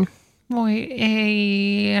hyvin. Voi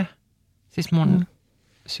ei. Siis mun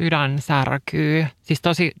sydän särkyy. Siis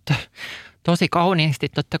tosi kauniisti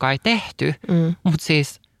totta kai tehty, mutta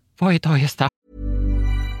siis voi toista.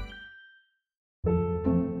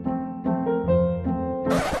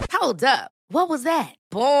 Hold up. What was that?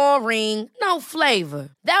 Boring. No flavor.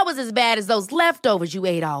 That was as bad as those leftovers you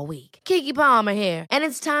ate all week. Keke Palmer here, and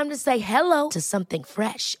it's time to say hello to something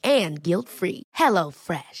fresh and guilt-free. Hello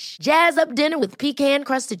Fresh. Jazz up dinner with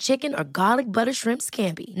pecan-crusted chicken or garlic butter shrimp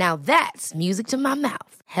scampi. Now that's music to my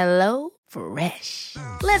mouth. Hello Fresh.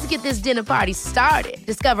 Let's get this dinner party started.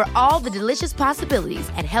 Discover all the delicious possibilities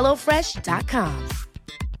at hellofresh.com.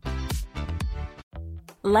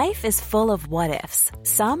 Life is full of what-ifs.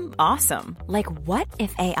 Some awesome, like what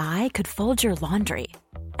if AI could fold your laundry?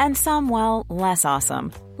 And some, well, less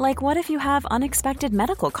awesome, like what if you have unexpected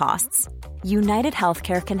medical costs? United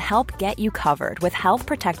Healthcare can help get you covered with Health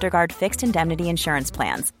Protector Guard fixed indemnity insurance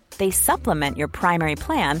plans. They supplement your primary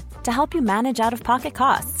plan to help you manage out-of-pocket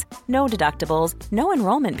costs. No deductibles, no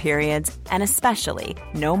enrollment periods, and especially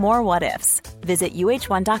no more what-ifs. Visit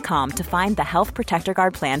uh1.com to find the Health Protector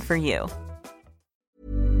Guard plan for you.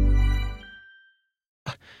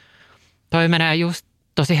 Toi menee just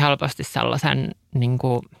tosi helposti sellaisen niin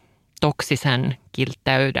kuin toksisen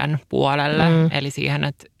kiltteyden puolelle. Eli siihen,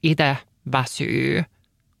 että itse väsyy,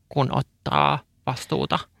 kun ottaa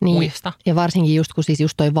vastuuta muista. Ja varsinkin just kun siis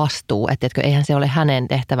just toi vastuu, että eihän se ole hänen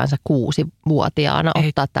tehtävänsä 6-vuotiaana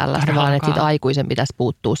ottaa tällaista, vaan että sit aikuisen pitäisi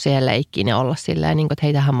puuttua siihen leikkiin ja olla silleen, niin kuin, että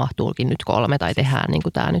hei, tähän mahtuukin nyt 3 tai tehdään niin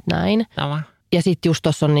kuin tämä nyt näin. Tämä. Ja sitten just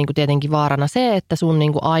tuossa on niin kuin tietenkin vaarana se, että sun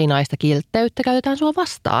niin kuin ainaista kiltteyttä käytetään sua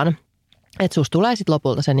vastaan. Että susta tulee sitten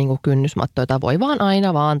lopulta se niinku kynnysmatto, jota voi vaan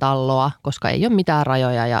aina vaan talloa, koska ei ole mitään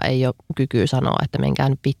rajoja ja ei ole kykyä sanoa, että menkää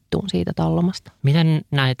nyt vittuun siitä tallomasta. Miten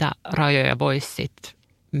näitä rajoja voisi sitten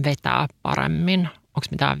vetää paremmin? Onko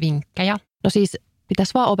mitään vinkkejä? No siis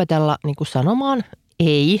pitäisi vaan opetella niinku sanomaan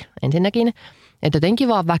ei ensinnäkin. Että jotenkin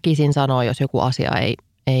vaan väkisin sanoa, jos joku asia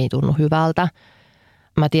ei tunnu hyvältä.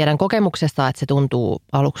 Mä tiedän kokemuksesta, että se tuntuu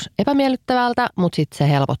aluksi epämiellyttävältä, mutta sitten se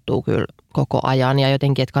helpottuu kyllä koko ajan ja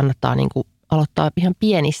jotenkin, että kannattaa niinku aloittaa ihan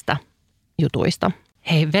pienistä jutuista.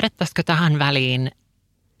 Hei, vedettäisikö tähän väliin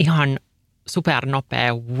ihan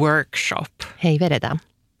supernopea workshop? Hei, vedetään.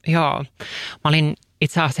 Joo. Mä olin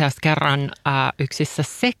itse asiassa kerran yksissä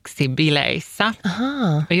seksibileissä.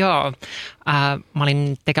 Ahaa. Joo. Mä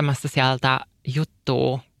olin tekemässä sieltä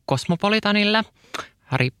juttua Cosmopolitanille,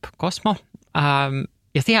 RIP Cosmo.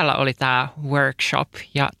 Ja siellä oli tämä workshop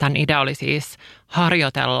ja tämän idea oli siis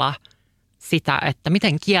harjoitella sitä, että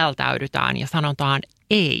miten kieltäydytään ja sanotaan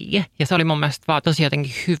ei. Ja se oli mun mielestä vaan tosi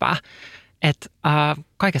jotenkin hyvä, että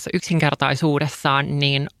kaikessa yksinkertaisuudessaan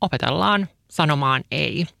niin opetellaan sanomaan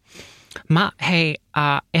ei. Mä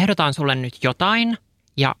ehdotan sulle nyt jotain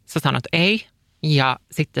ja sä sanot ei ja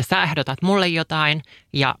sitten sä ehdotat mulle jotain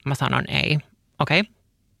ja mä sanon ei. Okei? Okay?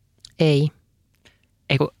 Ei.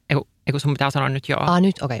 Eiku sun pitää sanoa nyt joo.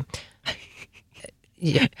 Nyt, okei.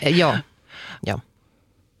 Joo.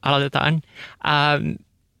 Aloitetaan.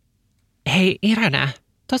 Hei Irene,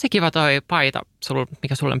 tosi kiva toi paita,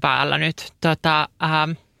 mikä sulla on päällä nyt.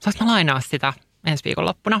 Saanko mä lainaa sitä ensi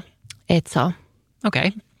viikonloppuna? Et saa. Okei.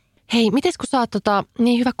 Okay. Hei, mites kun sä oot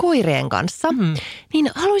niin hyvä koirien kanssa,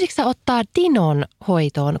 niin haluaisitko sä ottaa Dinon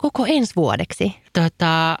hoitoon koko ensi vuodeksi?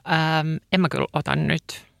 En mä kyllä ota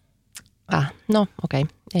nyt. No okei.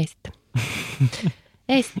 Ei sitten.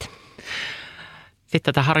 Ei sitten.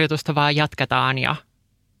 Sitten tätä harjoitusta vaan jatketaan ja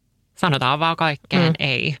sanotaan vaan kaikkeen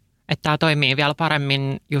ei. Että tämä toimii vielä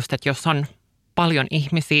paremmin just, että jos on paljon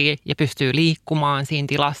ihmisiä ja pystyy liikkumaan siinä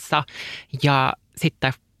tilassa ja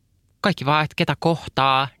sitten kaikki vaan, että ketä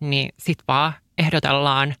kohtaa, niin sitten vaan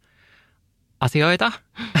ehdotellaan asioita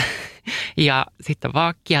ja sitten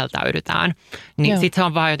vaan kieltäydytään. Niin sitten se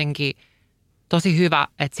on vaan jotenkin tosi hyvä,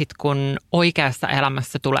 että sitten kun oikeassa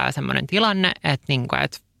elämässä tulee semmoinen tilanne, että, niinku,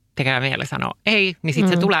 että tekee mieli sanoa ei, niin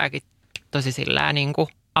sitten se tuleekin tosi sillä niinku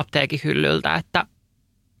apteekin hyllyltä, että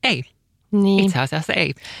ei. Niin. Itse asiassa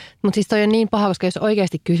ei. Mutta siis toi on niin paha, koska jos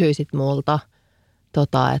oikeasti kysyisit multa,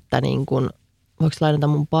 että niin kun, voiko lainata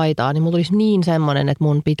mun paitaa, niin mulla tulisi niin semmoinen, että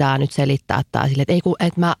mun pitää nyt selittää tää sille,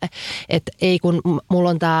 että ei kun mulla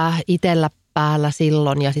on tää itellä päällä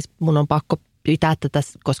silloin ja siis mun on pakko pitää tätä,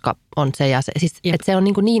 koska on se ja se. Siis, että se on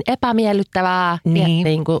niin epämiellyttävää.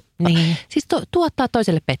 Niin. Siis tuottaa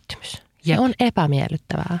toiselle pettymys. Se on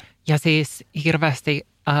epämiellyttävää. Ja siis hirveästi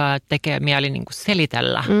tekee mieli niin kuin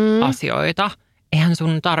selitellä asioita. Eihän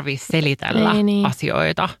sun tarvii selitellä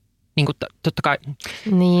asioita. Niin kuin totta kai,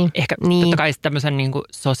 totta kai tämmöisen niin kuin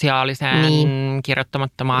sosiaaliseen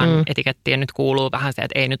kirjoittamattomaan etikettiin nyt kuuluu vähän se,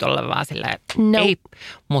 että ei nyt olla vaan silleen, ei.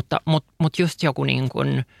 Mutta just joku niin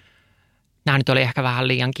kuin, nämä nyt oli ehkä vähän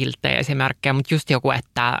liian kilttejä esimerkkejä, mutta just joku,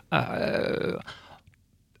 että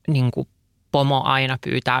niin kuin pomo aina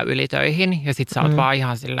pyytää ylitöihin ja sit sä oot vaan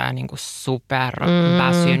ihan silleen niin kuin super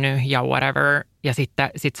väsynyt ja whatever. Ja sitten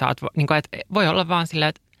sä oot, niin kuin, että voi olla vaan silleen,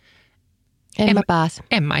 että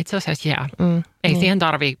en mä itse asiassa jää. Ei siihen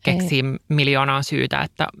tarvii keksiä miljoonaa syytä,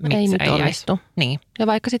 että miksi ei onnistu. Niin. Ja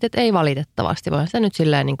vaikka sitten, että ei valitettavasti, voi se nyt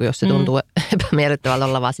silleen, niin kuin jos se tuntuu epämiellyttävältä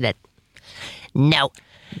olla vaan silleen, että no.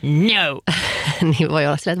 Niin voi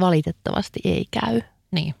olla silleen, että valitettavasti ei käy.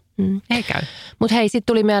 Niin, ei käy. Mutta hei,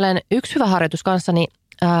 sitten tuli mieleen yksi hyvä harjoitus kanssani,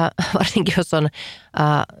 varsinkin jos on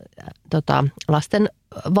lasten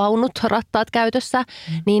vaunut, rattaat käytössä,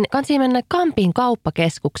 niin kansi mennä Kampin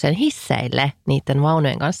kauppakeskuksen hisseille niiden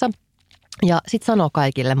vaunujen kanssa. Ja sitten sanoo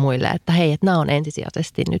kaikille muille, että hei, että nämä on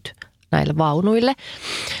ensisijaisesti nyt näille vaunuille.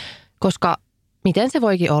 Koska miten se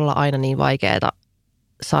voikin olla aina niin vaikeaa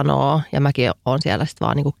sanoa, ja mäkin olen siellä sitten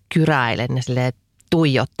vaan niinku kyräilen ja silleen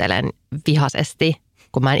tuijottelen vihaisesti,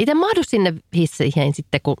 kun mä en itse mahdu sinne hisseihin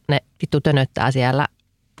sitten, kun ne vittu tönöttää siellä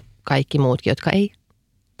kaikki muutkin, jotka ei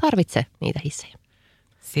tarvitse niitä hissejä.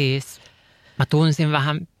 Siis mä tunsin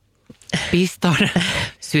vähän piston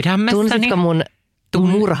sydämessäni. Tunsitko mun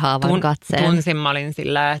murhaavan katseen? Tunsin, mä olin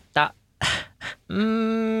sillä, että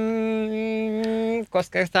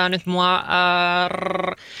koskeeko tää nyt mua?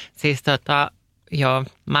 Siis joo,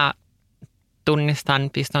 mä tunnistan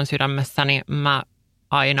piston sydämessäni, mä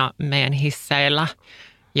aina meidän hisseillä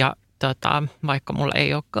ja vaikka mulla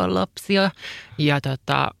ei olekaan lapsia. Ja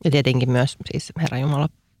tietenkin myös siis herranjumala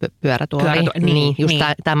pyörätuoli. Niin, just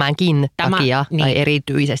tämänkin takia tai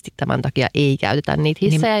erityisesti tämän takia ei käytetä niitä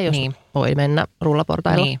hissejä, jos voi mennä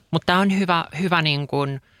rullaportailla. Niin, mutta tämä on hyvä niin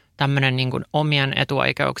kuin tämmöinen niin kuin omien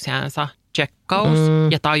etuoikeuksiansa tsekkaus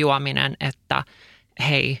ja tajuaminen, että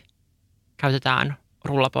hei, käytetään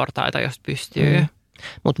rullaportaita, jos pystyy.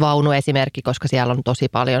 Mutta vaunuesimerkki, koska siellä on tosi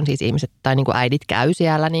paljon siis ihmiset tai niinku äidit käy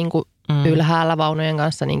siellä niinku ylhäällä vaunujen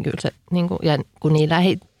kanssa, niin kyllä se, niinku, ja kun niillä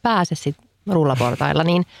ei pääse sitten rullaportailla,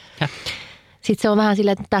 niin sitten se on vähän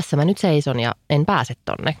silleen, että tässä mä nyt seison ja en pääse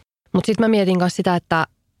tonne. Mutta sitten mä mietin myös sitä, että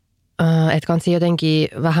kansi jotenkin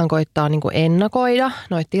vähän koittaa niinku ennakoida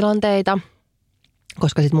noita tilanteita,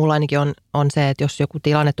 koska sitten mulla ainakin on se, että jos joku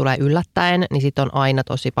tilanne tulee yllättäen, niin sitten on aina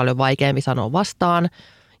tosi paljon vaikeampi sanoa vastaan.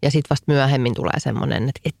 Ja sitten vasta myöhemmin tulee semmoinen,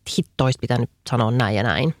 että hitto olisi pitänyt sanoa näin ja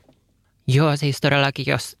näin. Joo, siis todellakin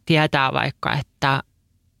jos tietää vaikka, että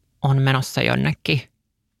on menossa jonnekin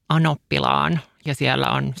anoppilaan ja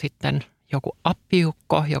siellä on sitten joku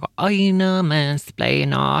appiukko, joka aina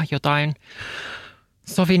mansplainaa jotain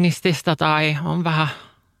sovinistista tai on vähän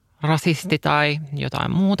rasisti tai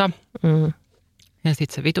jotain muuta. Ja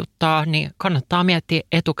sitten se vituttaa, niin kannattaa miettiä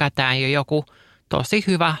etukäteen jo joku tosi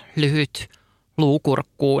hyvä, lyhyt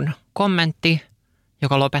luukurkkuun kommentti,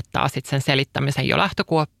 joka lopettaa sitten sen selittämisen jo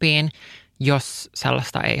lähtökuoppiin, jos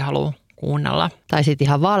sellaista ei halua kuunnella. Tai sitten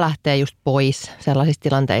ihan vaan lähtee just pois sellaisista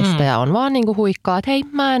tilanteista ja on vaan niinku huikkaa, että hei,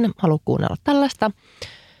 mä en halua kuunnella tällaista.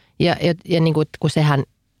 Ja niinku, kun sehän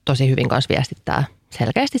tosi hyvin kanssa viestittää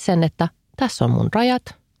selkeästi sen, että tässä on mun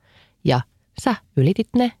rajat ja sä ylitit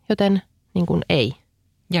ne, joten niin kuin ei.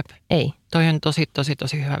 Jep. Ei. Toi on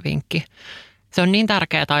tosi hyvä vinkki. Se on niin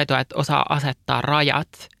tärkeä taito, että osaa asettaa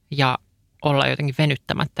rajat ja olla jotenkin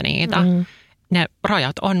venyttämättä niitä. Ne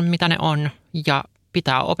rajat on, mitä ne on ja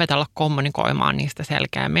pitää opetella kommunikoimaan niistä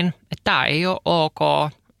selkeämmin. Että tämä ei ole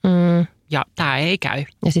ok ja tämä ei käy.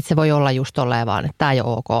 Ja sitten se voi olla just tolleen vaan, että tämä ei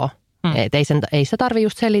ole ok. Ei sitä tarvitse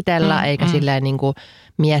just selitellä eikä silleen niin kuin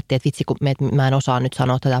miettiä, että vitsi kun mä en osaa nyt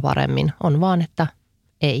sanoa tätä paremmin. On vaan, että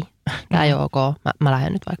ei. Tämä ei ole ok. Mä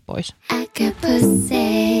lähden nyt vaikka pois.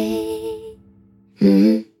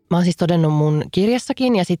 Mä oon siis todennut mun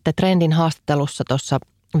kirjassakin ja sitten Trendin haastattelussa tuossa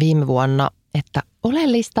viime vuonna, että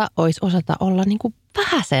oleellista olisi osata olla niinku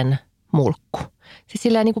vähäsen mulkku. Siis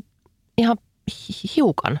silleen niinku ihan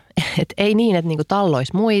hiukan. Et ei niin, että niinku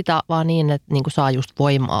tallois muita, vaan niin, että niinku saa just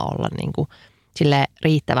voimaa olla niinku silleen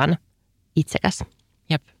riittävän itsekäs.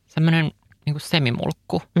 Jep, semmoinen niinku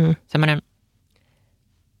semimulkku. Semmoinen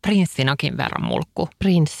prinssinakin verran mulkku.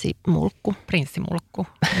 Prinssimulkku. Prinssimulkku.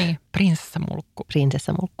 Niin, prinsessamulkku.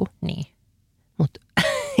 Prinsessamulkku. Niin. Mutta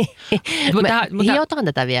hiotaan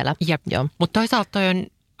tätä vielä. Jep. Mutta toisaalta toi on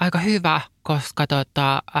aika hyvä, koska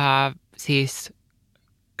siis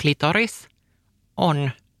klitoris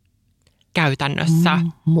on käytännössä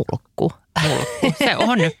mulkku. Se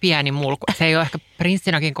on pieni mulkku. Se ei ole ehkä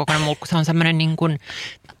prinssinakin kokoinen mulkku. Se on semmoinen niin kuin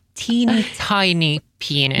teeny tiny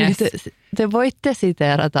penis. Te voitte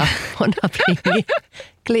siteerata Monapringi.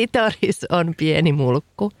 Klitoris on pieni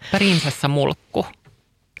mulkku. Prinsessamulkku.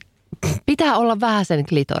 Pitää olla vähän sen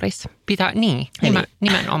klitoris. Niin,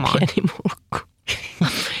 nimenomaan. Pieni mulkku.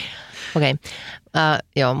 Okei,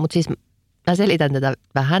 joo, mutta siis mä selitän tätä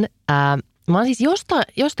vähän. Mä oon siis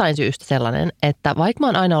jostain syystä sellainen, että vaikka mä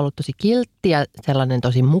oon aina ollut tosi kiltti ja sellainen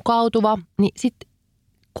tosi mukautuva, niin sitten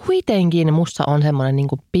kuitenkin mussa on semmoinen niin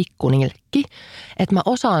kuin pikkunilkki, että mä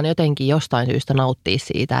osaan jotenkin jostain syystä nauttia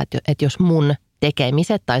siitä, että jos mun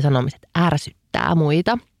tekemiset tai sanomiset ärsyttää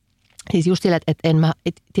muita. Siis just sille, että en mä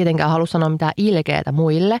tietenkään halua sanoa mitään ilkeätä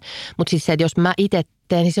muille, mutta siis se, että jos mä itse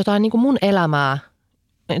teen siis jotain niin kuin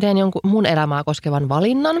teen jonkun mun elämää koskevan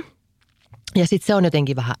valinnan, ja sitten se on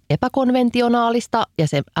jotenkin vähän epäkonventionaalista ja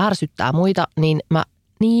se ärsyttää muita, niin mä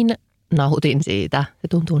niin nautin siitä. Se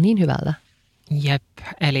tuntuu niin hyvältä. Jep,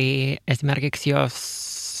 eli esimerkiksi jos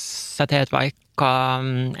sä teet vaikka,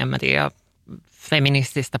 en mä tiedä,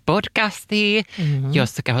 feminististä podcastia,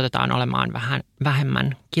 jossa kehotetaan olemaan vähän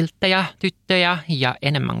vähemmän kilttejä tyttöjä ja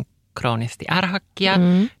enemmän kroonisti ärhäkkiä,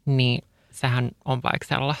 niin sehän on vaikka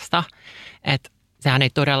sellaista, että sehän ei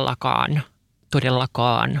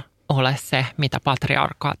todellakaan ole se, mitä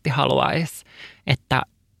patriarkaatti haluaisi, että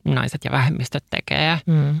naiset ja vähemmistöt tekee.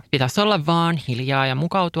 Pitäisi olla vaan hiljaa ja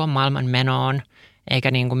mukautua maailman menoon,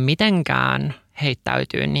 eikä niin kuin mitenkään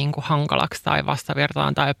heittäytyy niin kuin hankalaksi tai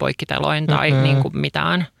vastavirtaan tai poikkiteloin tai niin kuin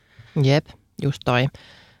mitään. Jep, just toi.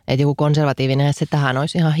 Että joku konservatiivinen, se tähän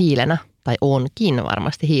olisi ihan hiilenä, tai onkin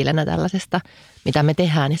varmasti hiilenä tällaisesta, mitä me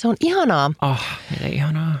tehdään, niin se on ihanaa. Miten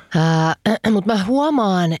ihanaa. Mutta mä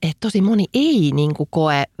huomaan, että tosi moni ei niin kuin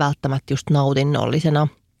koe välttämättä just nautinnollisena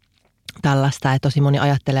tällaista, että tosi moni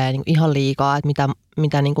ajattelee niin kuin ihan liikaa, että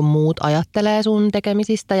mitä niin kuin muut ajattelee sun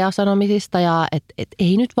tekemisistä ja sanomisista ja että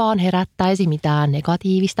ei nyt vaan herättäisi mitään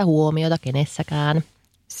negatiivista huomiota kenessäkään.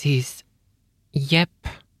 Siis jep,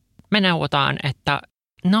 me neuvotaan, että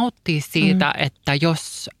nauttii siitä, että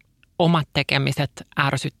jos omat tekemiset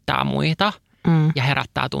ärsyttää muita ja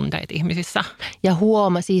herättää tunteita ihmisissä. Ja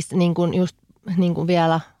siis niin kuin just niin kuin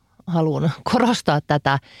vielä haluan korostaa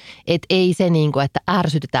tätä, että ei se niin kuin, että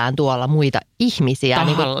ärsytetään tuolla muita ihmisiä.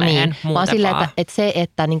 Tahalleen, niin, vaan silleen,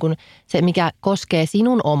 että niin kuin se, mikä koskee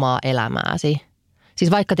sinun omaa elämääsi.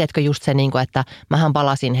 Siis vaikka tiedätkö just se, niin kuin, että mähän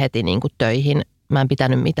palasin heti niin kuin töihin, mä en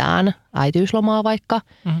pitänyt mitään äitiyslomaa vaikka,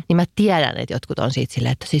 niin mä tiedän, että jotkut on siitä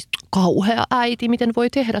silleen, että siis kauhea äiti, miten voi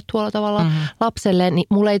tehdä tuolla tavalla lapselle, niin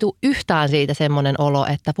mulle ei tule yhtään siitä semmoinen olo,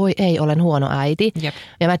 että voi ei, olen huono äiti. Jep.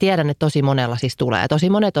 Ja mä tiedän, että tosi monella siis tulee. Tosi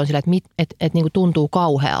monet on silleen, että niinku tuntuu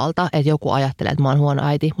kauhealta, että joku ajattelee, että mä oon huono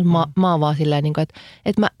äiti, mutta mä oon vaan silleen,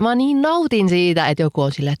 että mä niin nautin siitä, että joku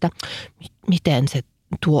on silleen, että miten se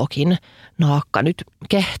tuokin naakka nyt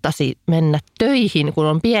kehtasi mennä töihin, kun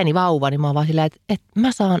on pieni vauva, niin mä oon vaan silleen, että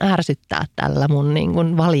mä saan ärsyttää tällä mun niin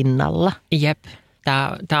kuin valinnalla. Jep,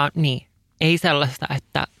 tää on niin. Ei sellaista,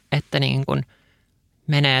 että niin kuin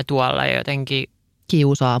menee tuolla ja jotenkin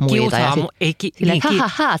kiusaa muita. Silleen,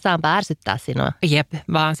 saanpa ärsyttää sinua. Jep,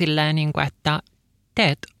 vaan silleen niin kuin, että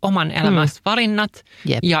teet oman elämässä valinnat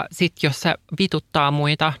ja sitten jos se vituttaa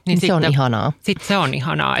muita, niin se on ihanaa. Sitten se on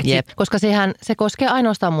ihanaa. Koska se koskee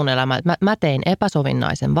ainoastaan mun elämää. Mä tein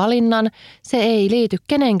epäsovinnaisen valinnan. Se ei liity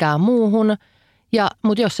kenenkään muuhun.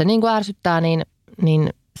 Mutta jos se niin kuin ärsyttää, niin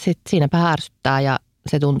sit siinäpä ärsyttää ja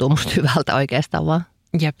se tuntuu musta hyvältä oikeastaan vaan.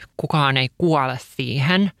 Jep, kukaan ei kuole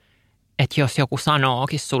siihen, että jos joku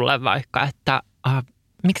sanookin sulle vaikka, että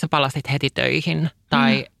miksi sä palasit heti töihin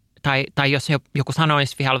tai jos joku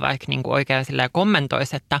sanoisi vielä vaikka niin kuin oikein silleen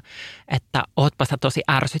kommentoisi, että ootpa sä tosi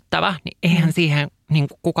ärsyttävä, niin eihän siihen niin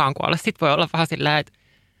kuin kukaan kuole. Sitten voi olla vähän silleen, että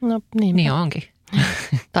niin onkin.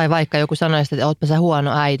 Tai vaikka joku sanoisi, että ootpa sä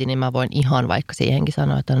huono äiti, niin mä voin ihan vaikka siihenkin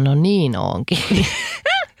sanoa, että no niin onkin.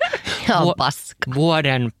 Ihan paska.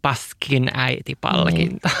 Vuoden paskin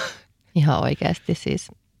äitipalkinto. Niin. Ihan oikeasti siis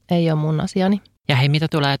ei ole mun asiani. Ja hei, mitä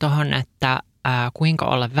tulee tohon, että kuinka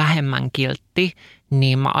olla vähemmän kiltti,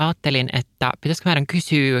 niin mä ajattelin, että pitäisikö meidän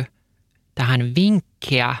kysyä tähän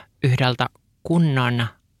vinkkiä yhdeltä kunnon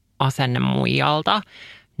asennemuijalta,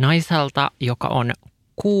 naiselta, joka on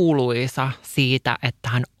kuuluisa siitä, että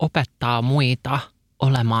hän opettaa muita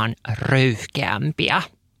olemaan röyhkeämpiä.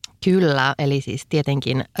 Kyllä, eli siis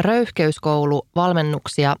tietenkin röyhkeyskoulu,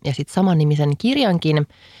 valmennuksia ja sitten samannimisen kirjankin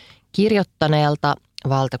kirjoittaneelta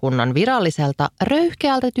valtakunnan viralliselta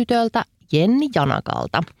röyhkeältä tytöltä Jenni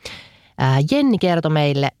Janakalta. Jenni kertoi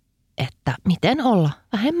meille, että miten olla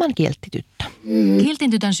vähemmän kiltti tyttö.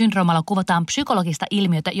 Kiltin tytön syndroomalla kuvataan psykologista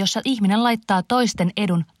ilmiötä, jossa ihminen laittaa toisten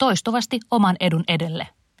edun toistuvasti oman edun edelle.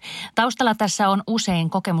 Taustalla tässä on usein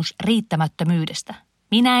kokemus riittämättömyydestä.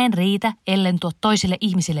 Minä en riitä, ellen tuo toisille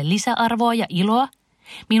ihmisille lisäarvoa ja iloa.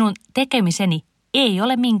 Minun tekemiseni ei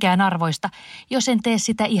ole minkään arvoista, jos en tee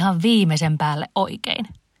sitä ihan viimeisen päälle oikein.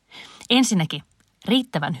 Ensinnäkin,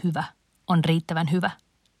 riittävän hyvä on riittävän hyvä.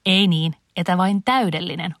 Ei niin, että vain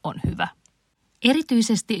täydellinen on hyvä.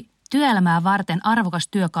 Erityisesti työelämää varten arvokas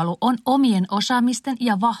työkalu on omien osaamisten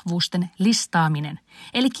ja vahvuusten listaaminen.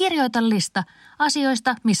 Eli kirjoita lista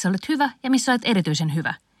asioista, missä olet hyvä ja missä olet erityisen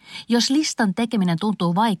hyvä. Jos listan tekeminen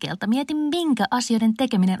tuntuu vaikealta, mieti minkä asioiden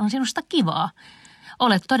tekeminen on sinusta kivaa.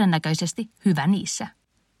 Olet todennäköisesti hyvä niissä.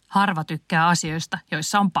 Harva tykkää asioista,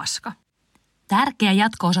 joissa on paska. Tärkeä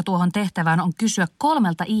jatko-osa tuohon tehtävään on kysyä 3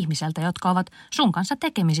 ihmiseltä, jotka ovat sun kanssa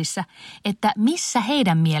tekemisissä, että missä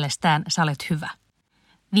heidän mielestään sä olet hyvä.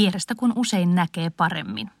 Vierestä kun usein näkee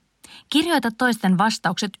paremmin. Kirjoita toisten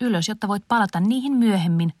vastaukset ylös, jotta voit palata niihin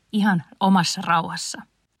myöhemmin ihan omassa rauhassa.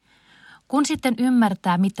 Kun sitten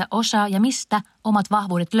ymmärtää, mitä osaa ja mistä omat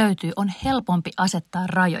vahvuudet löytyy, on helpompi asettaa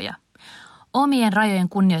rajoja. Omien rajojen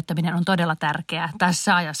kunnioittaminen on todella tärkeää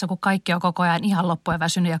tässä ajassa, kun kaikki on koko ajan ihan loppuun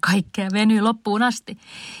väsynyt ja kaikkea venyy loppuun asti.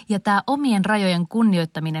 Ja tämä omien rajojen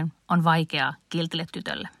kunnioittaminen on vaikeaa kiltille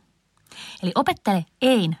tytölle. Eli opettele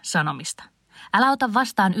ein sanomista. Älä ota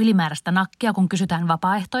vastaan ylimääräistä nakkia, kun kysytään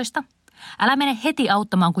vapaaehtoista. Älä mene heti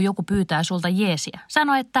auttamaan, kun joku pyytää sulta jeesiä.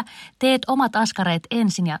 Sano, että teet omat askareet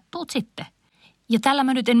ensin ja tuut sitten. Ja tällä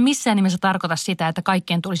mä nyt en missään nimessä tarkoita sitä, että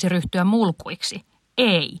kaikkien tulisi ryhtyä mulkuiksi.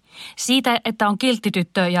 Ei. Siitä, että on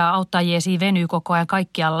kilttityttö ja auttaa jeesiä venyy koko ajan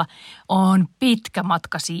kaikkialla, on pitkä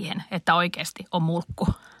matka siihen, että oikeasti on mulkku.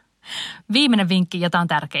 Viimeinen vinkki, ja tämä on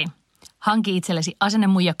tärkein. Hanki itsellesi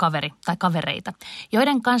asennemuija kaveri tai kavereita,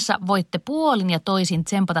 joiden kanssa voitte puolin ja toisin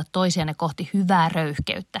tsempata toisianne kohti hyvää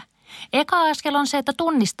röyhkeyttä. Eka askel on se, että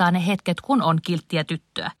tunnistaa ne hetket, kun on kilttiä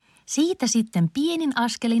tyttöä. Siitä sitten pienin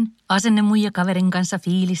askelin, asennemuija kaverin kanssa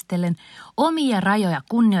fiilistellen, omia rajoja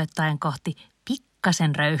kunnioittaen kohti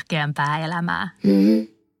pikkasen röyhkeämpää elämää.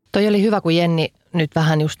 Toi oli hyvä, kun Jenni nyt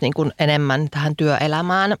vähän just niin kuin enemmän tähän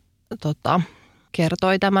työelämään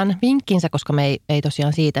kertoi tämän vinkkinsä, koska me ei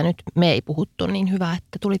tosiaan siitä nyt, me ei puhuttu, niin hyvä,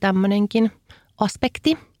 että tuli tämmöinenkin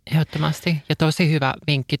aspekti. Ehdottomasti. Ja tosi hyvä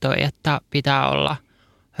vinkki toi, että pitää olla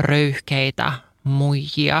röyhkeitä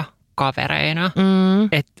muijia kavereina.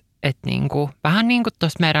 Että niinku, vähän niin kuin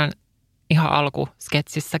tuossa meidän ihan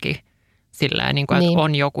alkusketsissäkin silleen, niinku, että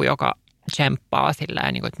on joku, joka tsemppaa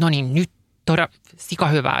silleen, niinku, että no niin, nyt todella sika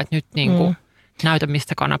hyvä, että nyt niinku, näytä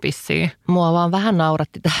mistä kanapissiä. Mua vaan vähän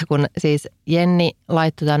nauratti tämä, kun siis Jenni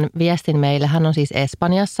laittoi tämän viestin meille. Hän on siis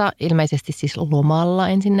Espanjassa, ilmeisesti siis lomalla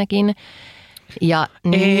ensinnäkin. Ja,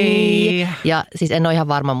 niin, ja siis en ole ihan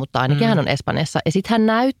varma, mutta ainakin hän on Espanjassa. Ja sitten hän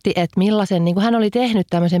näytti, että millaisen, niin kuin hän oli tehnyt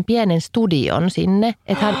tämmöisen pienen studion sinne.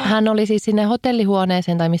 Että hän oli siis sinne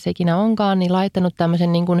hotellihuoneeseen tai missä ikinä onkaan, niin laittanut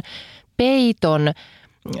tämmöisen niin kuin peiton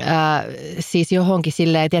siis johonkin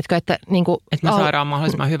silleen, tiedätkö, että niin kuin, että me saadaan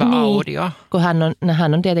mahdollisimman hyvä audio. Kun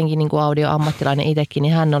hän on tietenkin niin kuin audioammattilainen itsekin,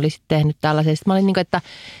 niin hän oli sitten tehnyt tällaisesta. Mä olin niin kuin, että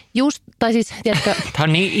just, tai siis, tiedätkö. Tämä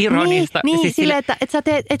on niin ironista. Niin siis silleen,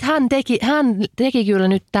 että hän teki kyllä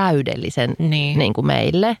nyt täydellisen niin kuin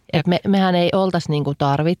meille. Että mehän ei oltaisi niin kuin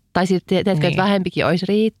tai sitten, tiedätkö, että vähempikin olisi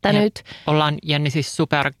riittänyt. Ja ollaan, Jenni, siis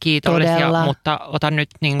superkiitollisia, todella. Mutta ota nyt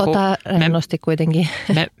niin kuin. Ota rennosti kuitenkin.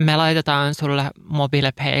 Me laitetaan sulle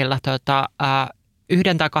MobilePaylla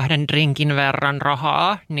 1 tai 2 drinkin verran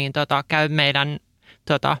rahaa, niin käy meidän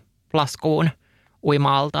laskuun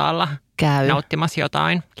uima-altaalla nauttimassa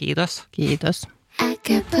jotain. Kiitos. Kiitos.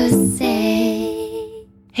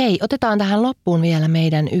 Hei, otetaan tähän loppuun vielä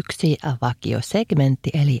meidän yksi vakiosegmentti,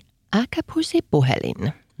 eli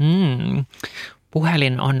Äkäpusi-puhelin.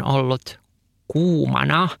 Puhelin on ollut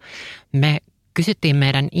kuumana. Me kysyttiin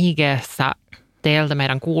meidän IG:ssä teiltä,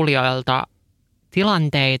 meidän kuulijoilta,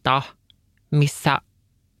 tilanteita, missä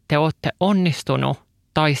te olette onnistunut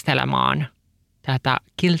taistelemaan tätä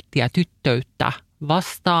kilttiä tyttöyttä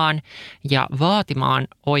vastaan ja vaatimaan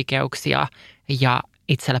oikeuksia ja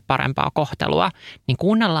itselle parempaa kohtelua, niin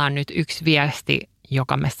kuunnellaan nyt yksi viesti,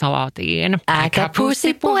 joka me saatiin.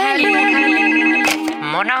 Äkäpusi-puhelin!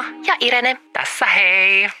 Mona ja Irene. Tässä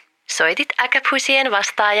hei. Soitit Äkäpusien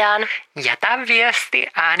vastaajaan. Jätä viesti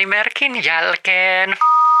äänimerkin jälkeen.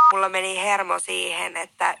 Mulla meni hermo siihen,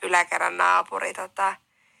 että yläkerran naapuri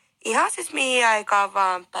ihan siis mihin aikaan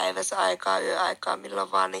vaan, päiväsaikaa, yöaikaa,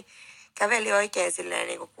 milloin vaan, niin käveli oikein silleen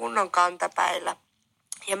niin kuin kunnon kantapäillä.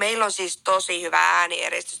 Ja meillä on siis tosi hyvä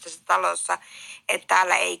äänieristys tässä talossa, että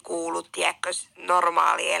täällä ei kuulu, tiedätkö,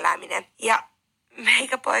 normaali eläminen. Ja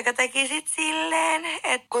meikäpoika teki sitten silleen,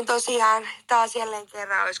 että kun tosiaan taas jälleen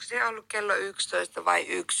kerran, olisiko se ollut kello 11 vai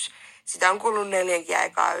 1, sitä on kuullut 4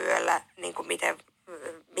 aikaa yöllä, niin kuin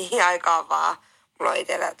mihin aikaan vaan. Mulla on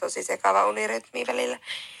itsellä tosi sekava unirytmi välillä.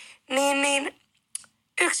 Niin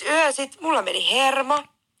yksi yö sitten mulla meni hermo.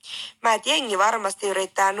 Että jengi varmasti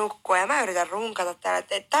yrittää nukkua ja mä yritän runkata täällä,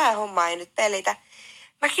 että tää homma ei nyt pelitä.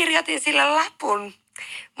 Mä kirjoitin sille lapun.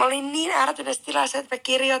 Mä olin niin ärtyneessä tilassa, että mä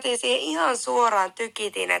kirjoitin siihen ihan suoraan,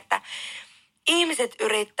 tykitin, että ihmiset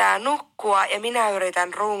yrittää nukkua ja minä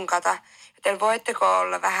yritän runkata. Joten voitteko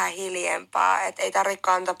olla vähän hiljempaa, että ei tarvitse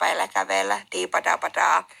kantapäillä kävellä,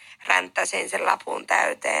 diipadapadaa, ränttäsin sen lapun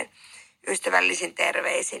täyteen. Ystävällisin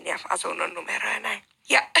terveisin ja asunnon numero ja näin.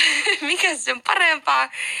 Ja mikä se on parempaa,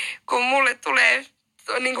 kun mulle tulee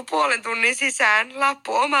niin kuin puolen tunnin sisään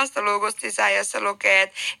lappu omasta luukusta sisään, jossa lukee,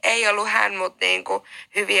 että ei ollut hän, mutta niin kuin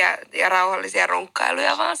hyviä ja rauhallisia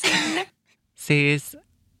runkkailuja vaan sinne. Siis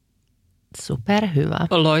superhyvä.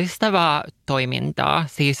 Loistavaa toimintaa.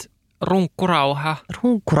 Siis runkkurauha.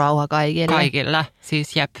 Runkkurauha kaikille. Kaikille.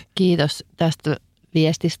 Siis jep. Kiitos tästä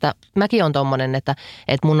viestistä. Mäkin on tommonen, että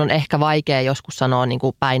mun on ehkä vaikea joskus sanoa niin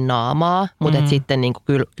kuin päin naamaa, mutta et sitten niin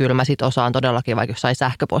kuin kyllä mä sit osaan todellakin vaikka jossain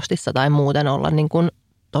sähköpostissa tai muuten olla niin kuin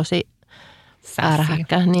tosi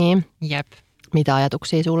ärhäkkä. Niin. Jep. Mitä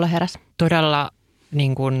ajatuksia sulle heräsi? Todella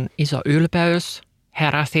niin kuin iso ylpeys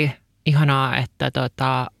heräsi. Ihanaa, että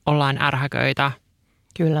ollaan ärhäköitä.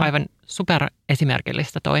 Kyllä. Aivan super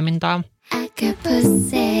esimerkillistä toimintaa.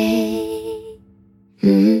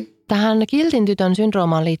 Tähän kiltin tytön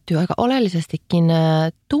syndroomaan liittyy aika oleellisestikin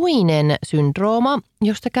tuinen syndrooma,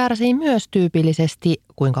 josta kärsii myös tyypillisesti,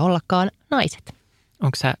 kuinka ollakaan, naiset.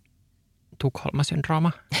 Onko se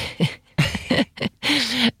Tukholma-syndrooma?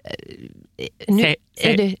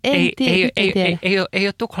 Ei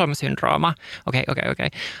ole Tukholma-syndrooma. Okei.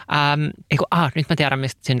 Nyt mä tiedän,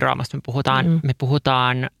 mistä syndroomasta me puhutaan. Me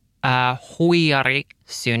puhutaan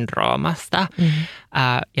huijarisyndroomasta.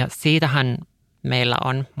 Ja siitähän meillä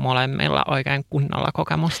on molemmilla oikein kunnolla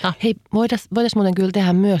kokemusta. Hei, voitaisiin muuten kyllä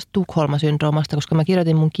tehdä myös Tukholma-syndroomasta, koska mä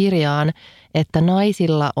kirjoitin mun kirjaan, että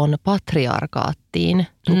naisilla on patriarkaattiin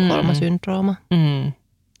Tukholma-syndrooma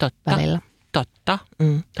Totta. välillä. Totta.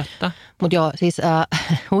 Mutta joo, siis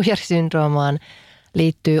huijarisyndroomaan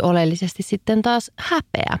liittyy oleellisesti sitten taas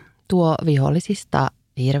häpeä, tuo vihollisista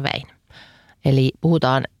hirvein. Eli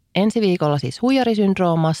puhutaan ensi viikolla siis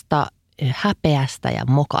huijarisyndroomasta, häpeästä ja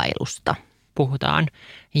mokailusta. Puhutaan.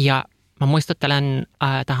 Ja mä muistuttelen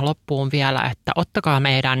tähän loppuun vielä, että ottakaa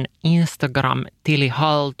meidän Instagram-tili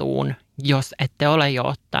haltuun, jos ette ole jo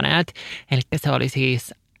ottaneet. Eli se oli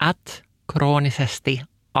siis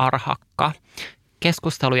 @kroonisestiarhakka.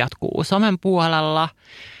 Keskustelu jatkuu somen puolella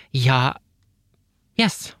ja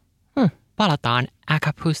palataan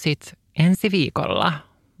Äkäpussit ensi viikolla.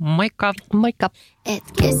 Moikka! Moikka! Et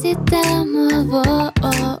käsittää mua voi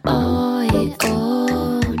on.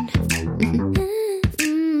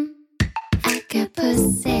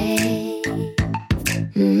 Äkäpussei.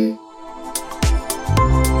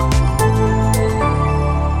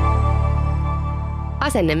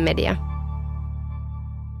 Asennemedia.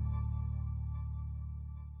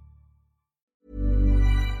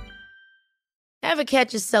 Ever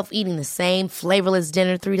catch yourself eating the same flavorless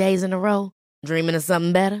dinner 3 days in a row? Dreaming of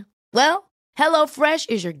something better? Well, HelloFresh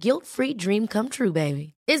is your guilt-free dream come true,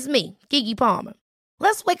 baby. It's me, Keke Palmer.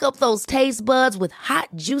 Let's wake up those taste buds with hot,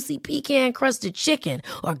 juicy pecan-crusted chicken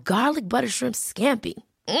or garlic butter shrimp scampi.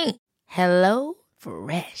 Hello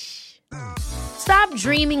Fresh. Stop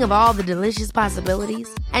dreaming of all the delicious possibilities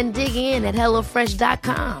and dig in at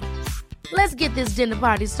HelloFresh.com. Let's get this dinner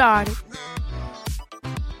party started.